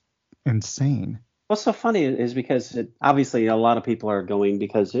was just insane. What's so funny is because obviously a lot of people are going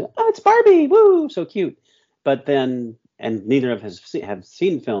because it's Barbie, woo, so cute. But then, and neither of us have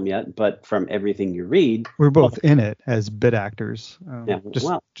seen the film yet, but from everything you read, we're both in it as bit actors. I'm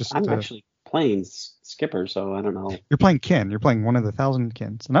actually playing Skipper, so I don't know. You're playing Ken. You're playing one of the 1,000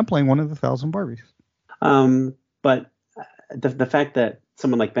 Kens, and I'm playing one of the 1,000 Barbies. But the fact that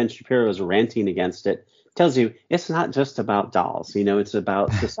someone like Ben Shapiro is ranting against it tells you it's not just about dolls. It's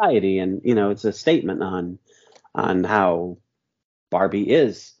about society, and it's a statement on how Barbie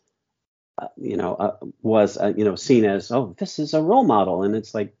is, was seen as, oh, this is a role model, and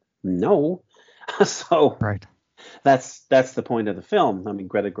it's like, no. So right. That's the point of the film. I mean,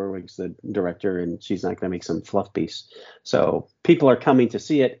 Greta Gerwig's the director, and she's not going to make some fluff piece. So people are coming to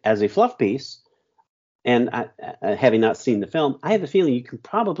see it as a fluff piece, and having not seen the film, I have a feeling you can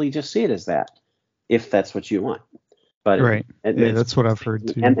probably just see it as that, if that's what you want. But right, that's what I've heard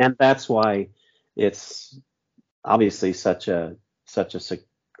too. And that's why it's obviously such a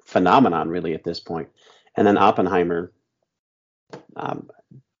phenomenon, really, at this point. And then Oppenheimer,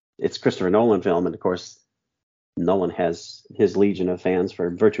 it's Christopher Nolan film, and of course, Nolan has his legion of fans for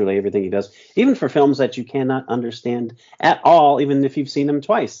virtually everything he does, even for films that you cannot understand at all, even if you've seen them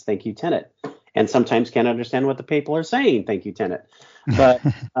twice. Thank you, Tenet. And sometimes can't understand what the people are saying. Thank you, Tenet. But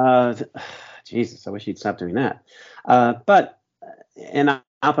Jesus, I wish he'd stop doing that. But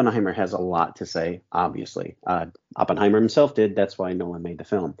Oppenheimer has a lot to say, obviously. Oppenheimer himself did. That's why Nolan made the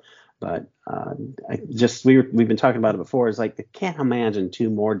film. But we've been talking about it before. It's like I can't imagine two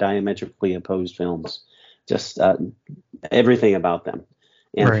more diametrically opposed films. Just everything about them,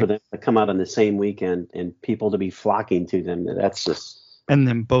 and for them to come out on the same weekend and people to be flocking to them. That's just and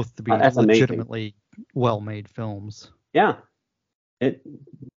then both to be that's legitimately well-made films. Yeah,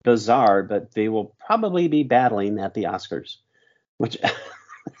 bizarre, but they will probably be battling at the Oscars, which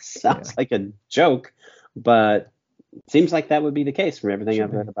sounds like a joke, but seems like that would be the case from everything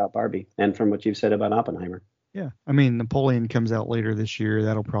I've read about Barbie and from what you've said about Oppenheimer. Yeah, I mean, Napoleon comes out later this year.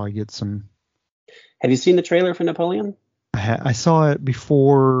 That'll probably get some. Have you seen the trailer for Napoleon? I saw it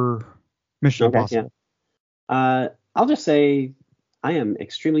before Mission Impossible. Yeah. I'll just say I am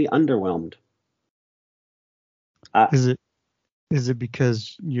extremely underwhelmed. Is it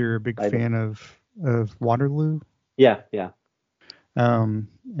because you're a big fan of Waterloo? Yeah. And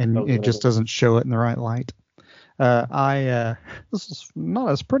it just doesn't show it in the right light. This is not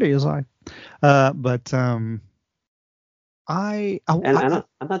as pretty as I thought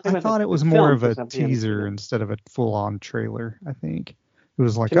it was more of a teaser instead of a full-on trailer. I think it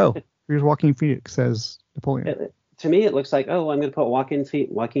was like, here's Joaquin Phoenix as Napoleon. To me, it looks like, I'm going to put Joaquin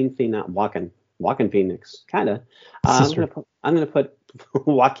Phoenix, kind of. I'm going to put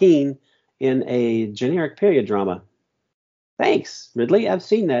Joaquin in a generic period drama. Thanks, Ridley. I've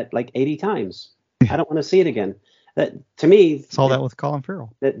seen that like 80 times. I don't want to see it again. That to me, saw that with Colin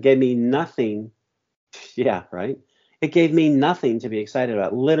Farrell. That gave me nothing. Yeah, right. It gave me nothing to be excited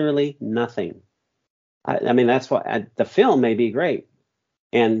about. Literally nothing. I mean, that's why the film may be great,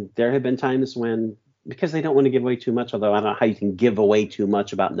 and there have been times when, because they don't want to give away too much. Although I don't know how you can give away too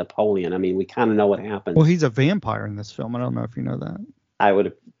much about Napoleon. I mean, we kind of know what happens. Well, he's a vampire in this film. I don't know if you know that. I would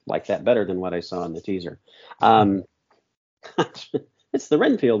have liked that better than what I saw in the teaser. It's the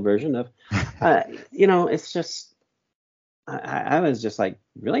Renfield version of, it's just, I was just like,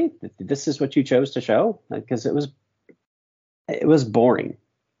 really? This is what you chose to show? Because it was boring.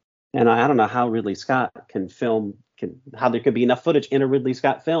 And I don't know how Ridley Scott how there could be enough footage in a Ridley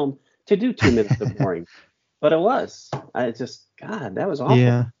Scott film to do 2 minutes of boring. But it was. God, that was awful.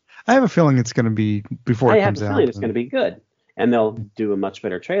 Yeah. I have a feeling it's going to be, before it comes out. I have a feeling it's going to be good. And they'll do a much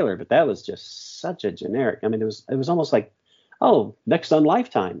better trailer. But that was just such a generic. I mean, it was almost like, next on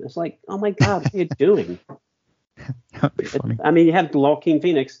Lifetime. It's like, oh my God, what are you doing? That'd be funny. I mean, you have Joaquin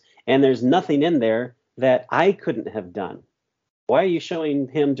Phoenix, and there's nothing in there that I couldn't have done. Why are you showing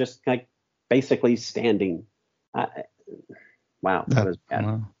him just like basically standing? Wow, that was bad.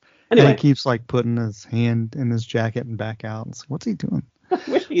 Wow. Anyway, and he keeps like putting his hand in his jacket and back out. It's like, what's he doing? I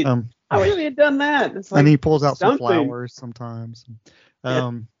wish he had done that. It's like, and he pulls out some flowers sometimes.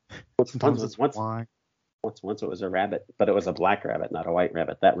 Sometimes it's why. Once it was a rabbit, but it was a black rabbit, not a white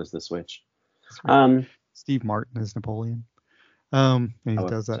rabbit. That was the switch. Right. Steve Martin is Napoleon. And he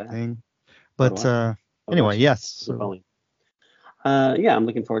does that thing. But anyway, yes. So. I'm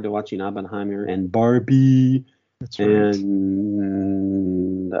looking forward to watching Oppenheimer and Barbie. That's right.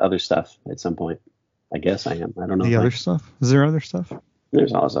 And the other stuff at some point. I guess I am. I don't know. The other stuff? Is there other stuff?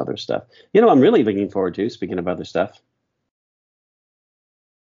 There's all this other stuff. I'm really looking forward to, speaking of other stuff.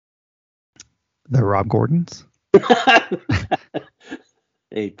 The Rob Gordons.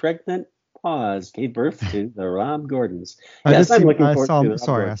 A pregnant pause gave birth to the Rob Gordons. I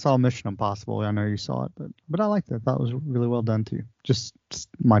saw Mission Impossible. I know you saw it, but I liked it. I thought it was really well done too. Just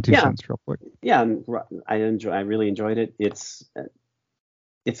my 2 cents real quick. Yeah, I really enjoyed it. It's a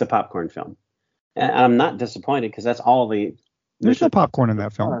popcorn film. And I'm not disappointed because that's all the. There's no popcorn in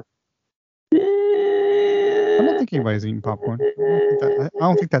that film. I don't think anybody's eating popcorn. I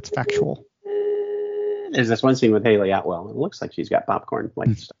don't think that's factual. There's this one scene with Haley Atwell. It looks like she's got popcorn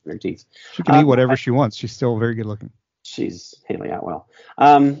stuck in her teeth. She can eat whatever she wants. She's still very good looking. She's Haley Atwell.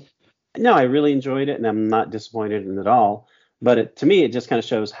 No, I really enjoyed it, and I'm not disappointed in it at all. But to me, it just kind of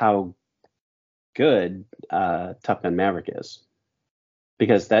shows how good Top Gun Maverick is,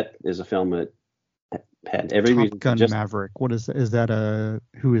 because that is a film that had every reason. Top Gun Maverick. What is that? Is that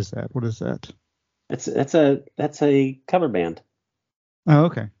who is that? What is that? That's a cover band. Oh,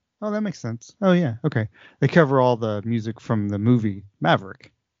 okay. Oh, that makes sense. Oh, yeah. Okay. They cover all the music from the movie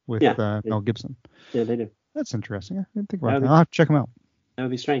Maverick with Mel Gibson. Yeah, they do. That's interesting. I didn't think about that. I'll have to check them out. That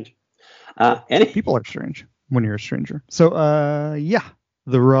would be strange. People are strange when you're a stranger. So,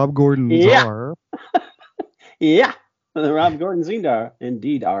 the Rob Gordons are. Yeah, the Rob Gordons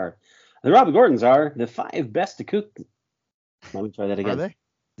indeed are. The Rob Gordons are the 5 best acoustic. Let me try that again. Are they?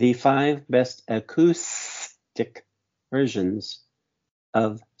 The 5 best acoustic versions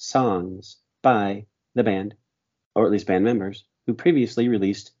of songs by the band, or at least band members, who previously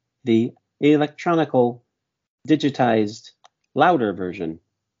released the electronical, digitized, louder version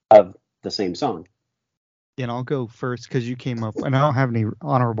of the same song. And I'll go first because you came up, and I don't have any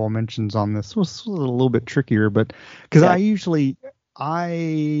honorable mentions on this. This was a little bit trickier, but because I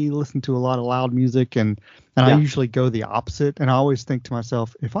listen to a lot of loud music, and I usually go the opposite, and I always think to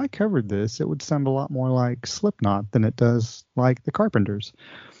myself, if I covered this, it would sound a lot more like Slipknot than it does like the Carpenters.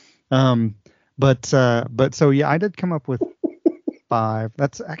 But so yeah, I did come up with 5.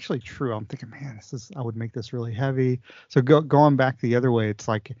 That's actually true. I'm thinking, man, I would make this really heavy. So going back the other way, it's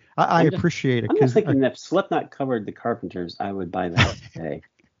like I appreciate it. I'm just thinking if Slipknot covered the Carpenters, I would buy that today.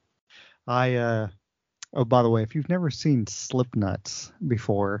 Oh, by the way, if you've never seen Slipknots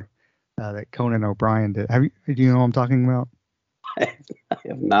before, that Conan O'Brien did, do you know what I'm talking about? I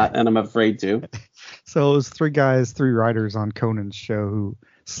have not, and I'm afraid to. So it was 3 writers on Conan's show who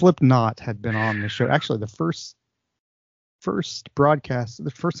Slipknot had been on the show. Actually, the first broadcast, the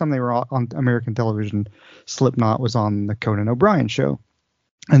first time they were on American television, Slipknot was on the Conan O'Brien show.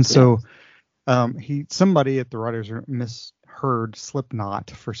 And so somebody at the writers misheard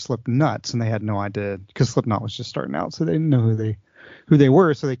Slipknot for Slipknots, and they had no idea because Slipknot was just starting out, so they didn't know who they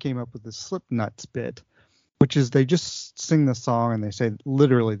were. So they came up with the Slipknots bit, which is they just sing the song and they say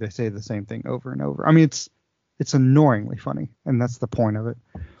the same thing over and over. I mean, it's annoyingly funny, and that's the point of it.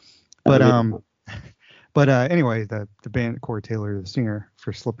 But anyway, the band, Corey Taylor, the singer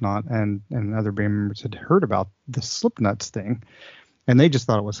for Slipknot, and other band members had heard about the Slipknots thing, and they just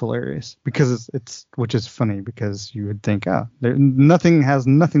thought it was hilarious because it's which is funny because you would think, nothing has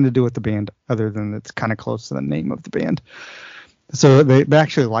nothing to do with the band other than it's kind of close to the name of the band. So they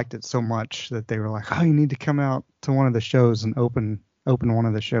actually liked it so much that they were like, oh, you need to come out to one of the shows and open one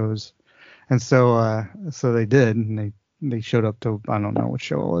of the shows. And so they did, and they showed up to, I don't know what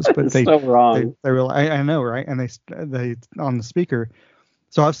show it was, but they were like, I know, right? And they on the speaker.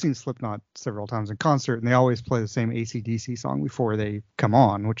 So I've seen Slipknot several times in concert, and they always play the same AC/DC song before they come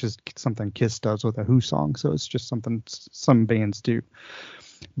on, which is something Kiss does with a Who song. So it's just something some bands do.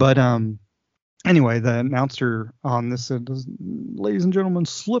 But anyway, the announcer on this said, ladies and gentlemen,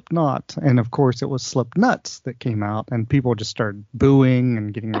 Slipknot. And of course it was Slipknots that came out, and people just started booing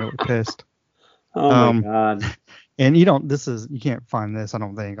and getting really pissed. Oh my God. And you can't find this, I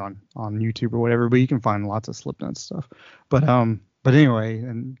don't think, on YouTube or whatever, but you can find lots of Slipknot stuff. But anyway,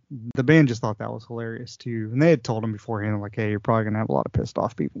 and the band just thought that was hilarious too. And they had told them beforehand, like, hey, you're probably going to have a lot of pissed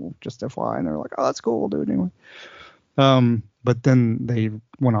off people, just FYI. And they were like, oh, that's cool, we'll do it anyway. But then they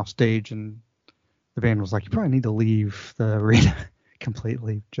went off stage, and the band was like, you probably need to leave the arena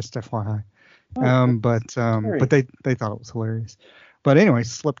completely, just FYI. But they thought it was hilarious. But anyway,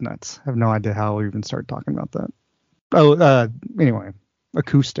 Slipknots. I have no idea how we even started talking about that. Anyway,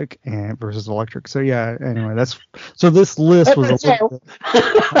 acoustic and versus electric. So yeah, anyway, this list was I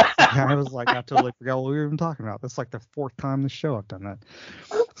was like, I totally forgot what we were even talking about. That's like the 4th time this show I've done that.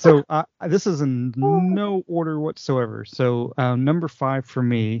 So this is in no order whatsoever. So number 5 for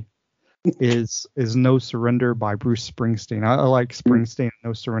me is No Surrender by Bruce Springsteen. I like Springsteen.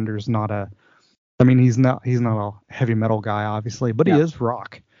 No Surrender is not he's not a heavy metal guy, obviously, but he is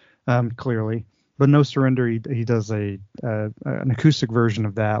rock, clearly. But No Surrender, he does an acoustic version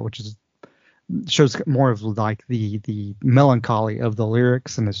of that, which shows more of like the melancholy of the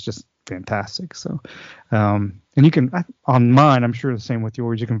lyrics, and it's just fantastic. So, and you can on mine, I'm sure the same with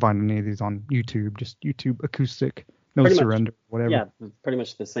yours. You can find any of these on YouTube, just YouTube acoustic No Surrender, whatever. Yeah, pretty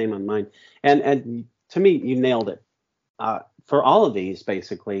much the same on mine. And to me, you nailed it. For all of these,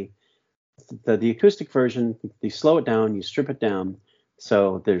 basically, the acoustic version, you slow it down, you strip it down.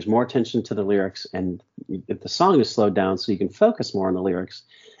 So there's more attention to the lyrics, and the song is slowed down so you can focus more on the lyrics.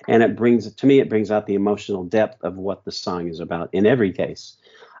 And it brings out the emotional depth of what the song is about in every case.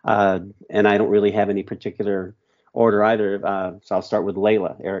 And I don't really have any particular order either. So I'll start with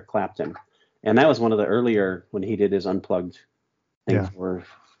Layla, Eric Clapton. And that was one of the earlier, when he did his unplugged thing for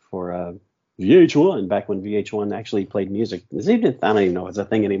VH1, back when VH1 actually played music. I don't even know if it's a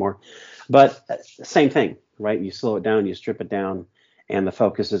thing anymore. But same thing, right? You slow it down, you strip it down, and the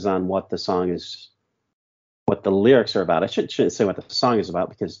focus is on what the song is, what the lyrics are about. I shouldn't say what the song is about,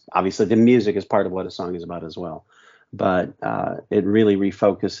 because obviously the music is part of what a song is about as well. But it really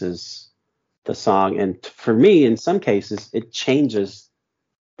refocuses the song. And for me, in some cases, it changes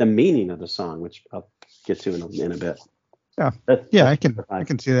the meaning of the song, which I'll get to in a bit. Yeah, I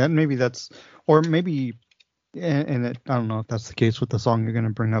can see that. Maybe that's, or maybe, and I don't know if that's the case with the song you're going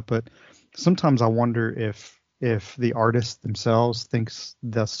to bring up, but sometimes I wonder if the artist themselves thinks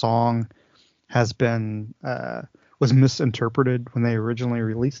the song has been was misinterpreted when they originally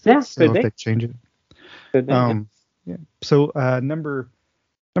released it. Yeah, so if they change it. Could be. Yeah. So number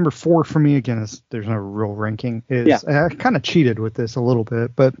 4 for me, again, is there's no real ranking. Is I kind of cheated with this a little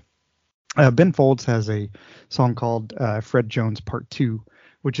bit, but Ben Folds has a song called Fred Jones Part 2,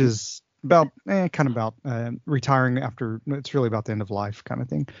 which is about kind of about retiring after. It's really about the end of life kind of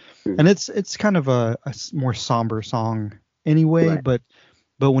thing, and it's kind of a more somber song anyway. Right.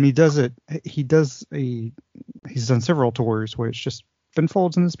 But when he does it, he's done several tours where it's just Ben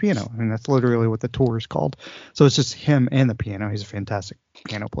Folds and his piano. I mean, that's literally what the tour is called. So it's just him and the piano. He's a fantastic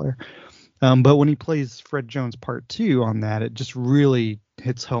piano player. But when he plays Fred Jones Part 2 on that, it just really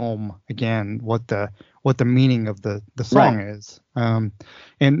hits home again what the meaning of the song is. And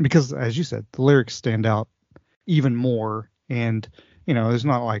because, as you said, the lyrics stand out even more. And, there's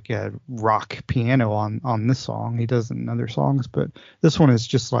not like a rock piano on this song. He does in other songs. But this one is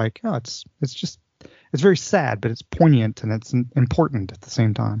just like, it's very sad, but it's poignant and it's important at the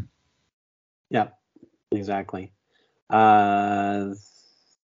same time. Yeah, exactly. And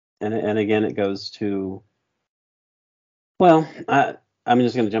again, it goes to, well, I'm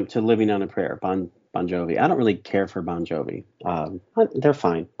just going to jump to Living on a Prayer, Bon Jovi. I don't really care for Bon Jovi. They're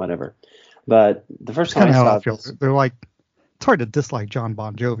fine, whatever. But the first time I saw this, they're like, it's hard to dislike John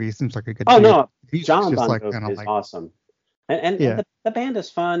Bon Jovi. He seems like a good dude. No, John Bon Jovi is awesome. And the band is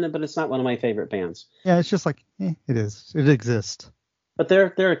fun, but it's not one of my favorite bands. Yeah, it's just like, it is. It exists. But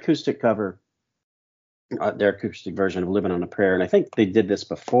their acoustic cover, their acoustic version of Living on a Prayer, and I think they did this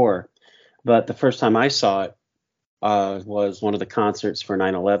before, but the first time I saw it was one of the concerts for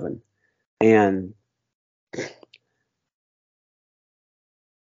 9/11, and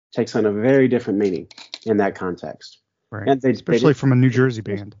takes on a very different meaning in that context. Right. And especially from a New Jersey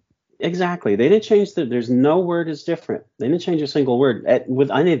band. Exactly. They didn't change there's no word is different. They didn't change a single word with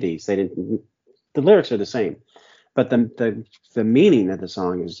any of these. They didn't. The lyrics are the same, but the meaning of the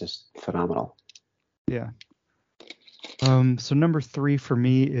song is just phenomenal. Yeah. So number 3 for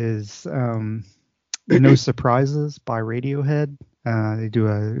me is No Surprises by Radiohead. They do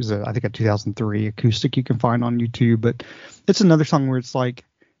I think a 2003 acoustic you can find on YouTube, but it's another song where it's like,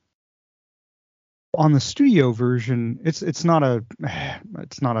 on the studio version, it's not a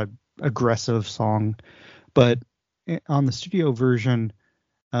aggressive song, but on the studio version,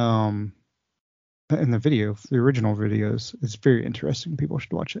 in the video, the original videos, it's very interesting. People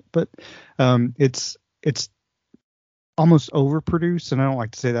should watch it, but it's almost overproduced, and I don't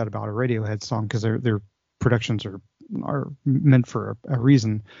like to say that about a Radiohead song because their productions are meant for a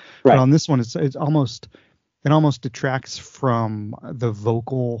reason. Right. But on this one, it almost detracts from the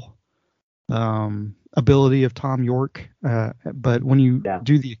vocal ability of Tom York, but when you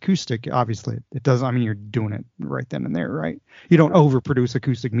do the acoustic, obviously it does. I mean, you're doing it right then and there, right? You don't overproduce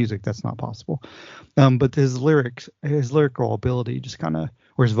acoustic music; that's not possible. But his lyrical ability just kind of,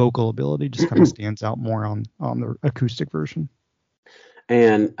 or his vocal ability just kind of stands out more on the acoustic version.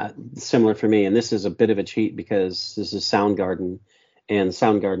 And similar for me, and this is a bit of a cheat because this is Soundgarden, and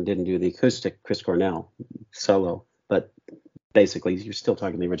Soundgarden didn't do the acoustic Chris Cornell solo, but basically you're still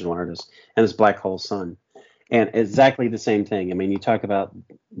talking the original artist, and it's Black Hole Sun, and exactly the same thing. I mean, you talk about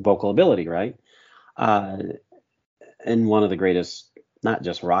vocal ability, right? And one of the greatest, not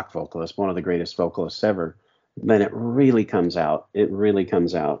just rock vocalists, one of the greatest vocalists ever. Then it really comes out.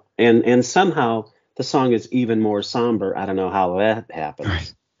 And somehow the song is even more somber. I don't know how that happens,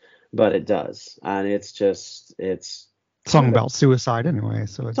 right, but it does. And it's song about suicide anyway,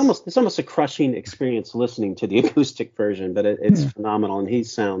 so it's almost a crushing experience listening to the acoustic version, but it's phenomenal, and he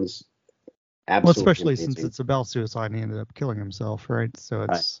sounds absolutely especially amazing. Since it's about suicide and he ended up killing himself, right? So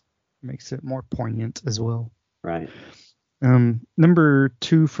makes it more poignant as well. Right. Number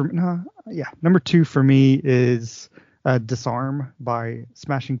 2 for me is Disarm by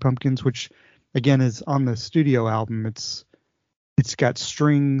Smashing Pumpkins, which again is on the studio album. It's got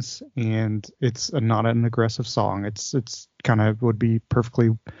strings and it's not an aggressive song. It's kind of would be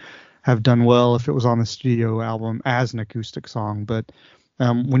perfectly have done well if it was on the studio album as an acoustic song. But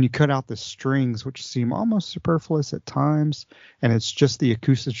when you cut out the strings, which seem almost superfluous at times, and it's just the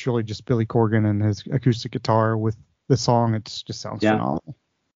acoustic, it's really just Billy Corgan and his acoustic guitar with the song, it just sounds phenomenal.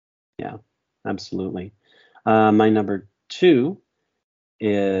 Yeah, absolutely. My number 2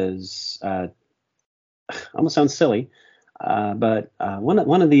 is almost sounds silly, but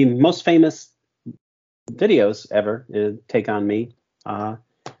one of the most famous videos ever is Take On Me.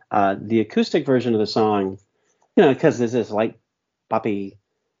 The acoustic version of the song, because there's this light poppy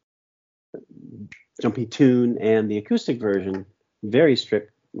jumpy tune, and the acoustic version very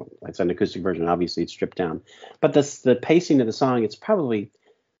stripped. Well, it's an acoustic version, obviously it's stripped down, but the pacing of the song, it's probably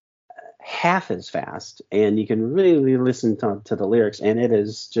half as fast, and you can really listen to the lyrics, and it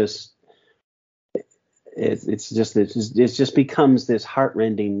is just it just becomes this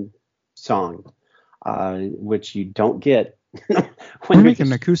heartrending song, which you don't get. We're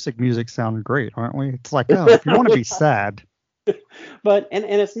making acoustic music sound great, aren't we? It's like, oh, if you want to be sad. But and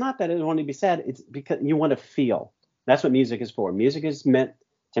it's not that it want to be sad. It's because you want to feel. That's what music is for. Music is meant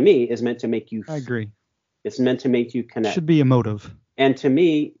to make you. I agree. It's meant to make you connect. Should be emotive. And to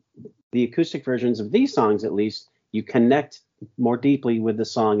me, the acoustic versions of these songs, at least, you connect more deeply with the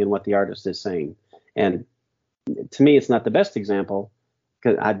song and what the artist is saying. And to me, it's not the best example,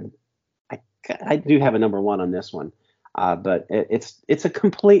 because I do have a number one on this one. But it's a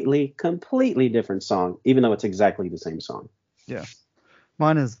completely different song, even though it's exactly the same song. Yeah.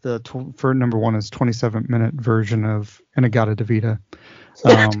 Mine is for number one is 27-minute version of In-A-Gadda-Da-Vida.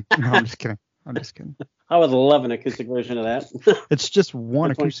 No, I'm just kidding. I would love an acoustic version of that. It's just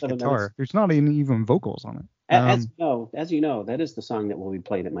one acoustic guitar. Minutes. There's not even vocals on it. As you know, that is the song that will be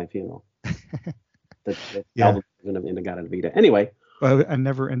played at my funeral. the album version of In-A-Gadda-Da-Vida. Anyway. A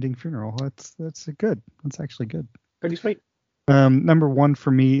never-ending funeral. That's good. That's actually good. Pretty sweet. Number one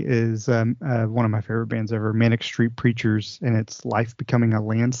for me is one of my favorite bands ever, Manic Street Preachers, and it's Life Becoming a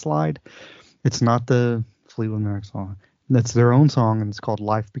Landslide. It's not the Fleetwood Mac song. That's their own song, and it's called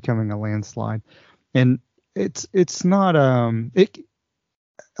Life Becoming a Landslide. And it's not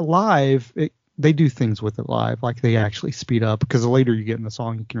live. They do things with it live, like they actually speed up, because the later you get in the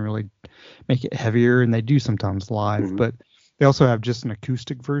song, you can really make it heavier, and they do sometimes live. Mm-hmm. But they also have just an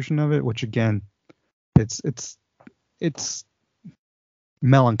acoustic version of it, which again, it's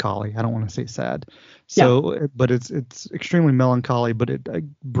melancholy. I don't want to say sad. So, but it's extremely melancholy, but it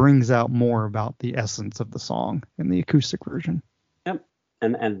brings out more about the essence of the song in the acoustic version. Yep.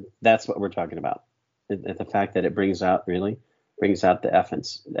 And that's what we're talking about. The fact that it brings out the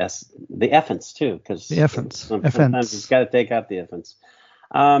effence. The effence too, because the effence. Sometimes you've got to take out the effence.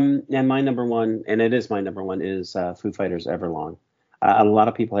 And my number one, and it is my number one, is Foo Fighters' Everlong. A lot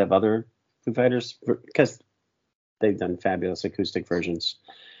of people have other Foo Fighters because they've done fabulous acoustic versions.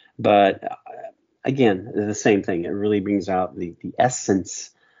 But again, the same thing. It really brings out the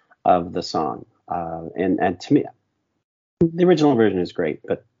essence of the song. And to me, the original version is great,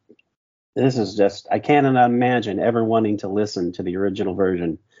 but this is just, I cannot imagine ever wanting to listen to the original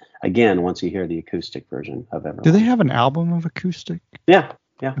version again once you hear the acoustic version of Everlong. Do they have an album of acoustic? Yeah.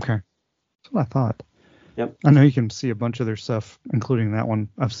 Okay. That's what I thought. Yep. I know you can see a bunch of their stuff, including that one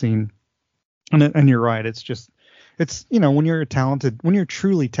I've seen. And you're right. It's when you're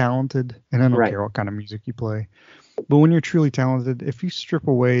truly talented, and I don't care what kind of music you play, but when you're truly talented, if you strip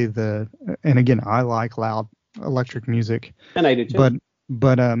away and again, I like loud electric music. And I do too.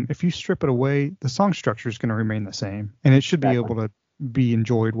 But if you strip it away, the song structure is going to remain the same, and it should be able to be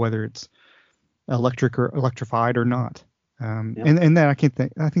enjoyed whether it's electric or electrified or not. And then I think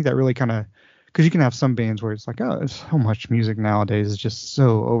that really kind of, because you can have some bands where it's like, oh, so much music nowadays is just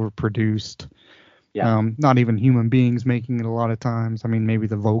so overproduced. Yeah. Not even human beings making it a lot of times. I mean, maybe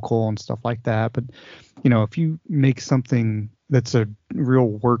the vocal and stuff like that. But, if you make something that's a real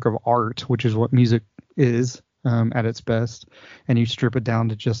work of art, which is what music is at its best, and you strip it down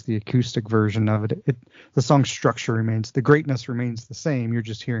to just the acoustic version of it, the song structure remains, the greatness remains the same. You're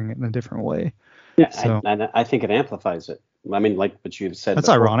just hearing it in a different way. Yeah, so, I think it amplifies it. I mean, like what you've said. That's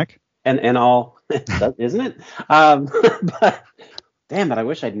before. Ironic. And all, isn't it? But damn it, I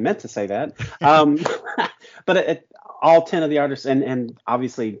wish I'd meant to say that. But all 10 of the artists, and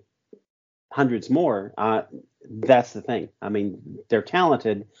obviously hundreds more, that's the thing. I mean, they're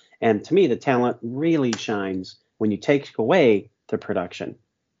talented. And to me, the talent really shines when you take away the production.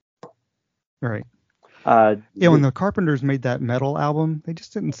 Right. When the Carpenters made that Metal album, they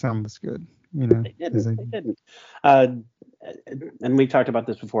just didn't sound as good. They didn't. And we talked about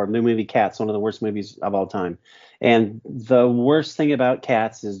this before. The movie Cats, one of the worst movies of all time. And the worst thing about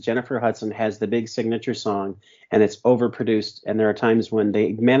Cats is Jennifer Hudson has the big signature song, and it's overproduced. And there are times when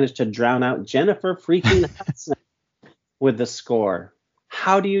they manage to drown out Jennifer freaking Hudson with the score.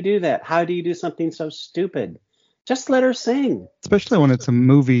 How do you do that? How do you do something so stupid? Just let her sing. Especially when it's a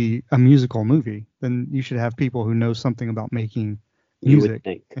musical movie. Then you should have people who know something about making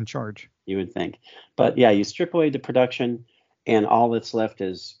music in charge. You would think. But yeah, you strip away the production, and all that's left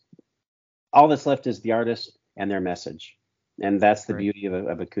is the artist and their message. And that's the beauty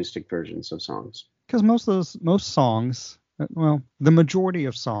of acoustic versions of songs. Because most songs, well, the majority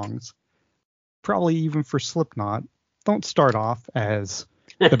of songs, probably even for Slipknot, don't start off as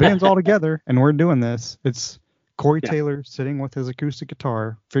the band's all together and we're doing this. It's Corey Taylor sitting with his acoustic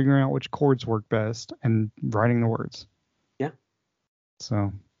guitar, figuring out which chords work best and writing the words. Yeah.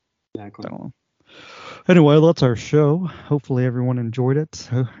 So, exactly. I don't know. Anyway, that's our show. Hopefully everyone enjoyed it.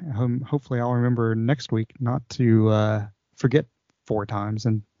 Hopefully I'll remember next week not to forget 4 times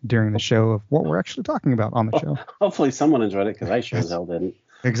and during the show of what we're actually talking about on the show. Hopefully someone enjoyed it, because I sure as hell didn't.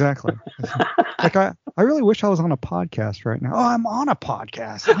 Exactly. Like I really wish I was on a podcast right now. Oh, I'm on a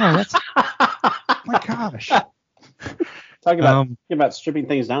podcast. Oh, that's my gosh. Talking about stripping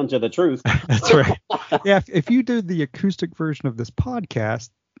things down to the truth. That's right. Yeah, if you do the acoustic version of this podcast,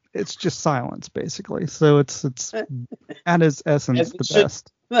 it's just silence basically. So it's at its essence the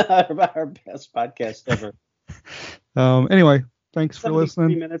best. Our best podcast ever. Anyway, thanks for listening.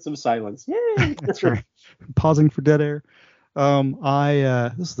 3 minutes of silence. Yay! That's right. Pausing for dead air.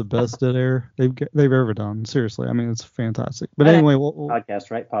 This is the best dead air they've ever done. Seriously, I mean it's fantastic. But anyway, we'll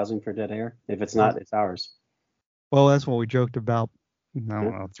podcast, right? Pausing for dead air. If it's not, it's ours. Well, that's what we joked about. I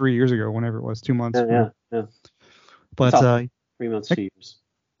don't know, 3 years ago, whenever it was, 2 months. Yeah. But 3 months, 2 years.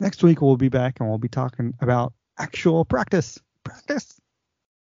 Next week we'll be back and we'll be talking about actual practice.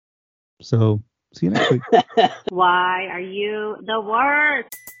 So see you next week. Why are you the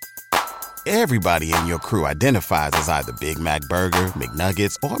worst? Everybody in your crew identifies as either Big Mac Burger,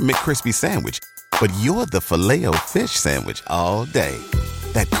 McNuggets, or McCrispy Sandwich. But you're the Filet-O-Fish Sandwich all day.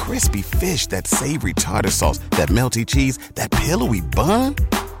 That crispy fish, that savory tartar sauce, that melty cheese, that pillowy bun.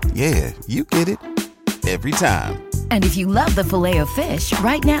 Yeah, you get it. Every time. And if you love the Filet-O-Fish,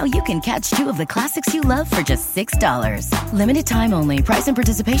 right now you can catch 2 of the classics you love for just $6. Limited time only. Price and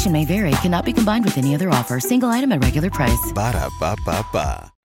participation may vary. Cannot be combined with any other offer. Single item at regular price. Ba-da-ba-ba-ba.